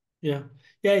 Yeah.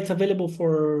 Yeah, it's available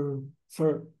for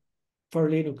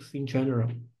Linux in general.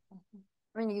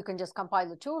 I mean, you can just compile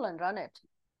the tool and run it.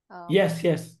 Yes.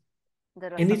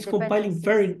 There are And some it's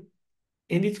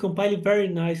compiling very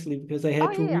nicely because I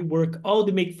had to rework all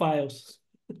the make files.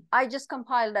 I just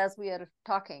compiled as we are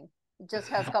talking. It just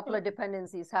has a couple of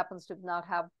dependencies, happens to not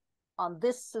have on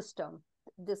this system,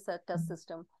 this test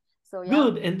system. So yeah.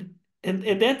 Good. And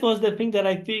that was the thing that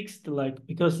I fixed, like,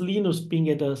 because Linus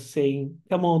pinged us saying,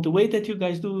 come on, the way that you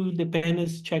guys do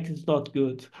dependency check is not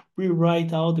good.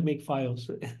 Rewrite all the make files.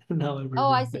 Now I remember.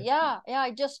 Oh, I see. Yeah.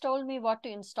 It just told me what to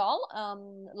install,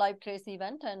 live trace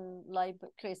event and live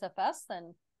trace FS,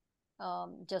 and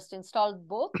just installed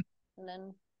both and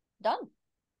then done.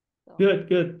 So.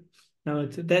 Good. Now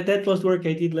that was work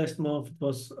I did last month. It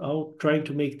was all trying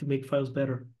to make the make files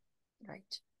better. Right.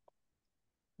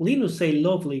 Linus say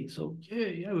lovely, so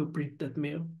yeah, I will print that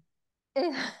mail.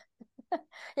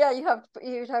 Yeah, you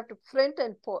have to print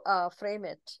and frame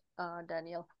it,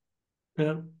 Daniel.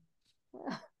 Yeah.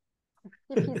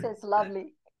 If he says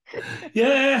lovely.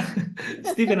 Yeah,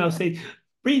 Stephen, I'll say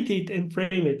print it and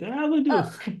frame it. I will do.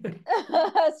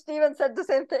 Stephen said the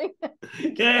same thing.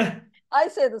 Yeah. I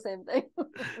say the same thing.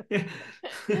 Yeah.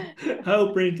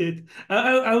 I'll print it.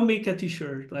 I'll make a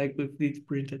t-shirt like with it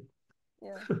printed.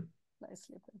 Yeah,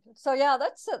 nicely printed. So yeah,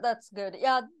 that's good.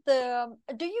 Yeah,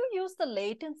 do you use the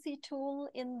latency tool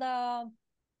in the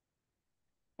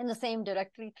same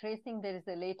directory tracing? There is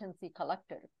a latency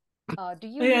collector. Do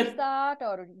you use that,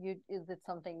 or is it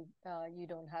something you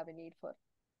don't have a need for?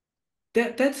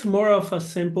 That's more of a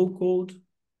sample code.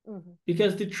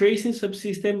 Because the tracing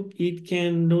subsystem, it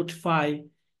can notify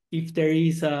if there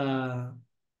is a,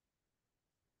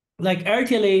 like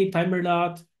rtla,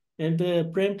 timerlat, and the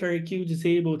preempt RQ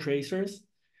disable tracers,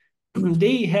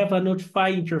 they have a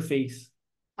notify interface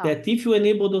that if you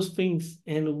enable those things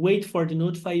and wait for the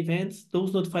notify events,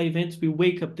 those notify events will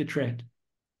wake up the thread.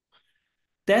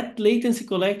 That latency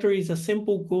collector is a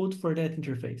simple code for that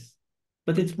interface,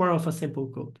 but it's more of a simple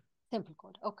code. Simple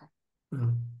code, okay.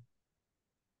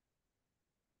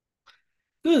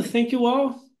 Good, thank you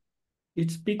all.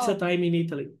 It's pizza time in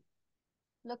Italy.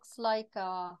 Looks like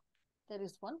there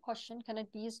is one question. Can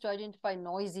it be used to identify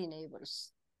noisy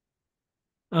neighbors?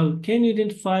 Can you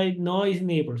identify noisy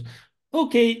neighbors?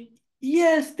 Okay,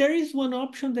 yes, there is one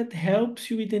option that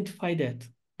helps you identify that.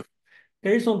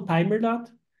 There is on timerlat.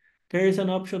 There is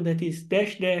an option that is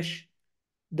 --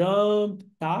 dump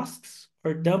tasks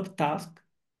or dump task,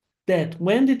 that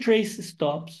when the trace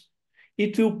stops,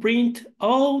 it will print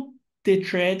all the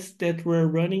threads that were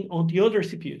running on the other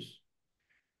CPUs.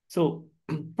 So,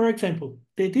 for example,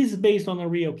 this is based on a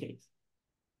real case.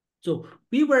 So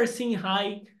we were seeing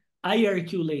high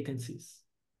IRQ latencies.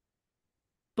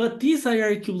 But these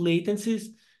IRQ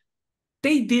latencies,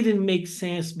 they didn't make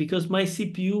sense because my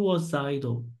CPU was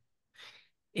idle.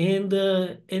 And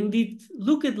it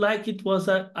looked like it was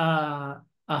a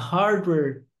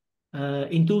hardware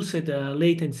induced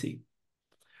latency.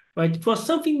 Right? It was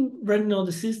something running on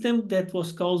the system that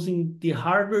was causing the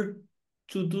hardware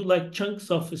to do like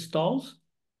chunks of stalls.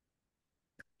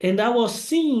 And I was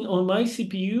seeing on my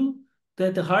CPU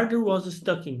that the hardware was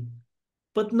stuck in,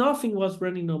 but nothing was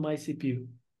running on my CPU.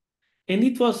 And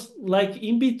it was like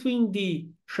in between the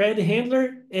thread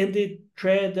handler and the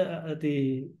thread,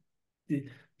 the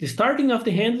starting of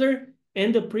the handler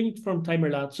and the print from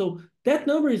timerlat. So that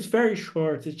number is very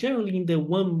short. It's generally in the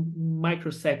 1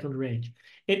 microsecond range.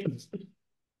 And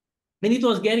it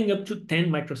was getting up to 10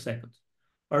 microseconds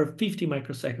or 50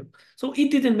 microseconds. So it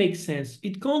didn't make sense.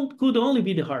 It could only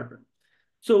be the hardware.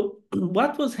 So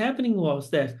what was happening was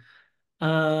that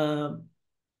on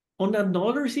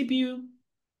another CPU,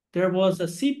 there was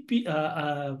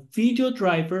a video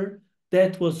driver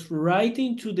that was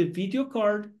writing to the video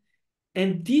card,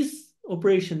 and this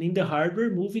operation in the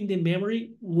hardware, moving the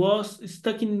memory, was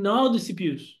stuck in all the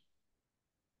CPUs.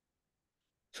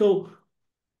 So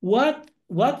what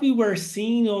we were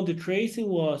seeing on the tracing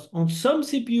was on some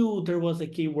CPU, there was a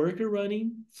key worker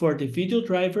running for the video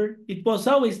driver. It was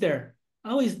always there,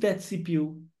 always that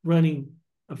CPU running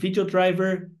a video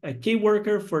driver, a key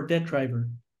worker for that driver.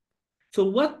 So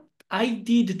what I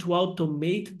did to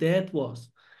automate that was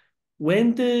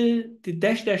when the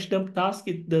 -- dump task,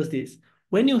 it does this.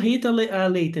 When you hit a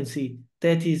latency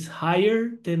that is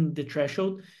higher than the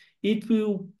threshold, it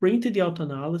will print the auto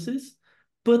analysis,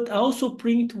 but also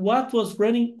print what was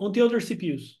running on the other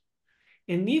CPUs.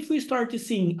 And if we start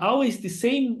seeing always the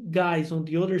same guys on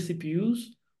the other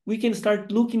CPUs, we can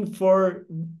start looking for,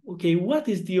 okay, what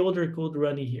is the other code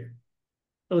running here?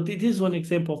 Oh, this is one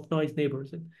example of noise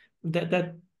neighbors.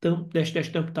 That dump dash dash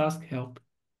dump task help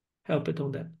it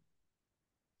on that.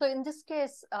 So in this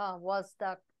case, was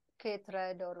that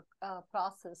K-thread or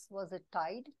process, was it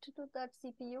tied to that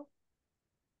CPU?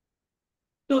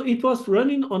 No, it was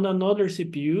running on another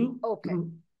CPU. Okay.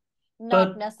 But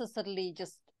Not necessarily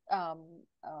just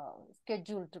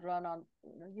scheduled to run on,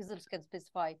 users can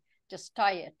specify, just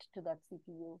tie it to that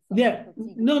CPU. Yeah,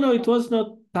 no, it was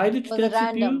not tied to that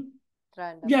CPU.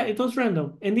 Random. Yeah, it was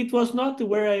random. And it was not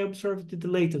where I observed the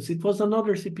latency. It was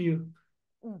another CPU.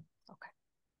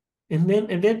 Okay.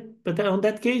 But on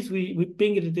that case, we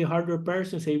pinged the hardware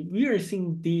person and say, we are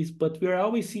seeing this, but we are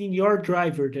always seeing your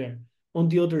driver there on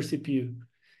the other CPU.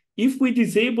 If we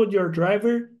disable your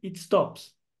driver, it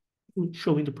stops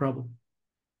showing the problem.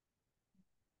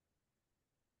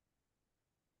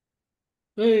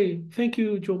 Hey, thank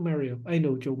you, Joe Mario. I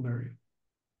know Joe Mario.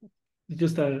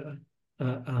 Just a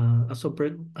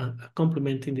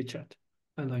compliment in the chat.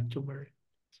 I like Joe Mario.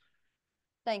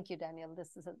 Thank you, Daniel.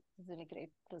 This is a really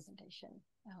great presentation.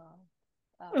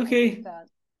 Okay. I think,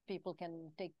 people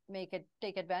can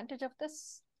take advantage of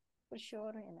this for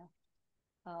sure.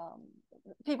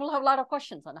 People have a lot of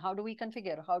questions on how do we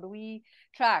configure, how do we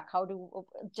track,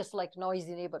 just like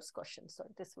noisy neighbors questions. So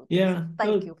this will be, yeah.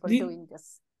 Thank you for doing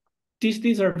this.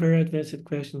 These are very advanced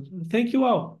questions. Thank you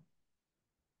all.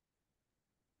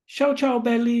 Ciao, ciao,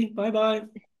 Belly. Bye-bye.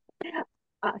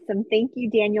 Awesome. Thank you,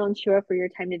 Daniel and Shua, for your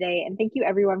time today. And thank you,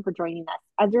 everyone, for joining us.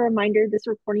 As a reminder, this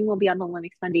recording will be on the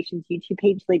Linux Foundation's YouTube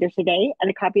page later today, and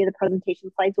a copy of the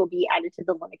presentation slides will be added to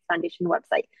the Linux Foundation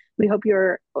website. We hope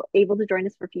you're able to join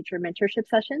us for future mentorship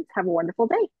sessions. Have a wonderful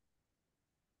day.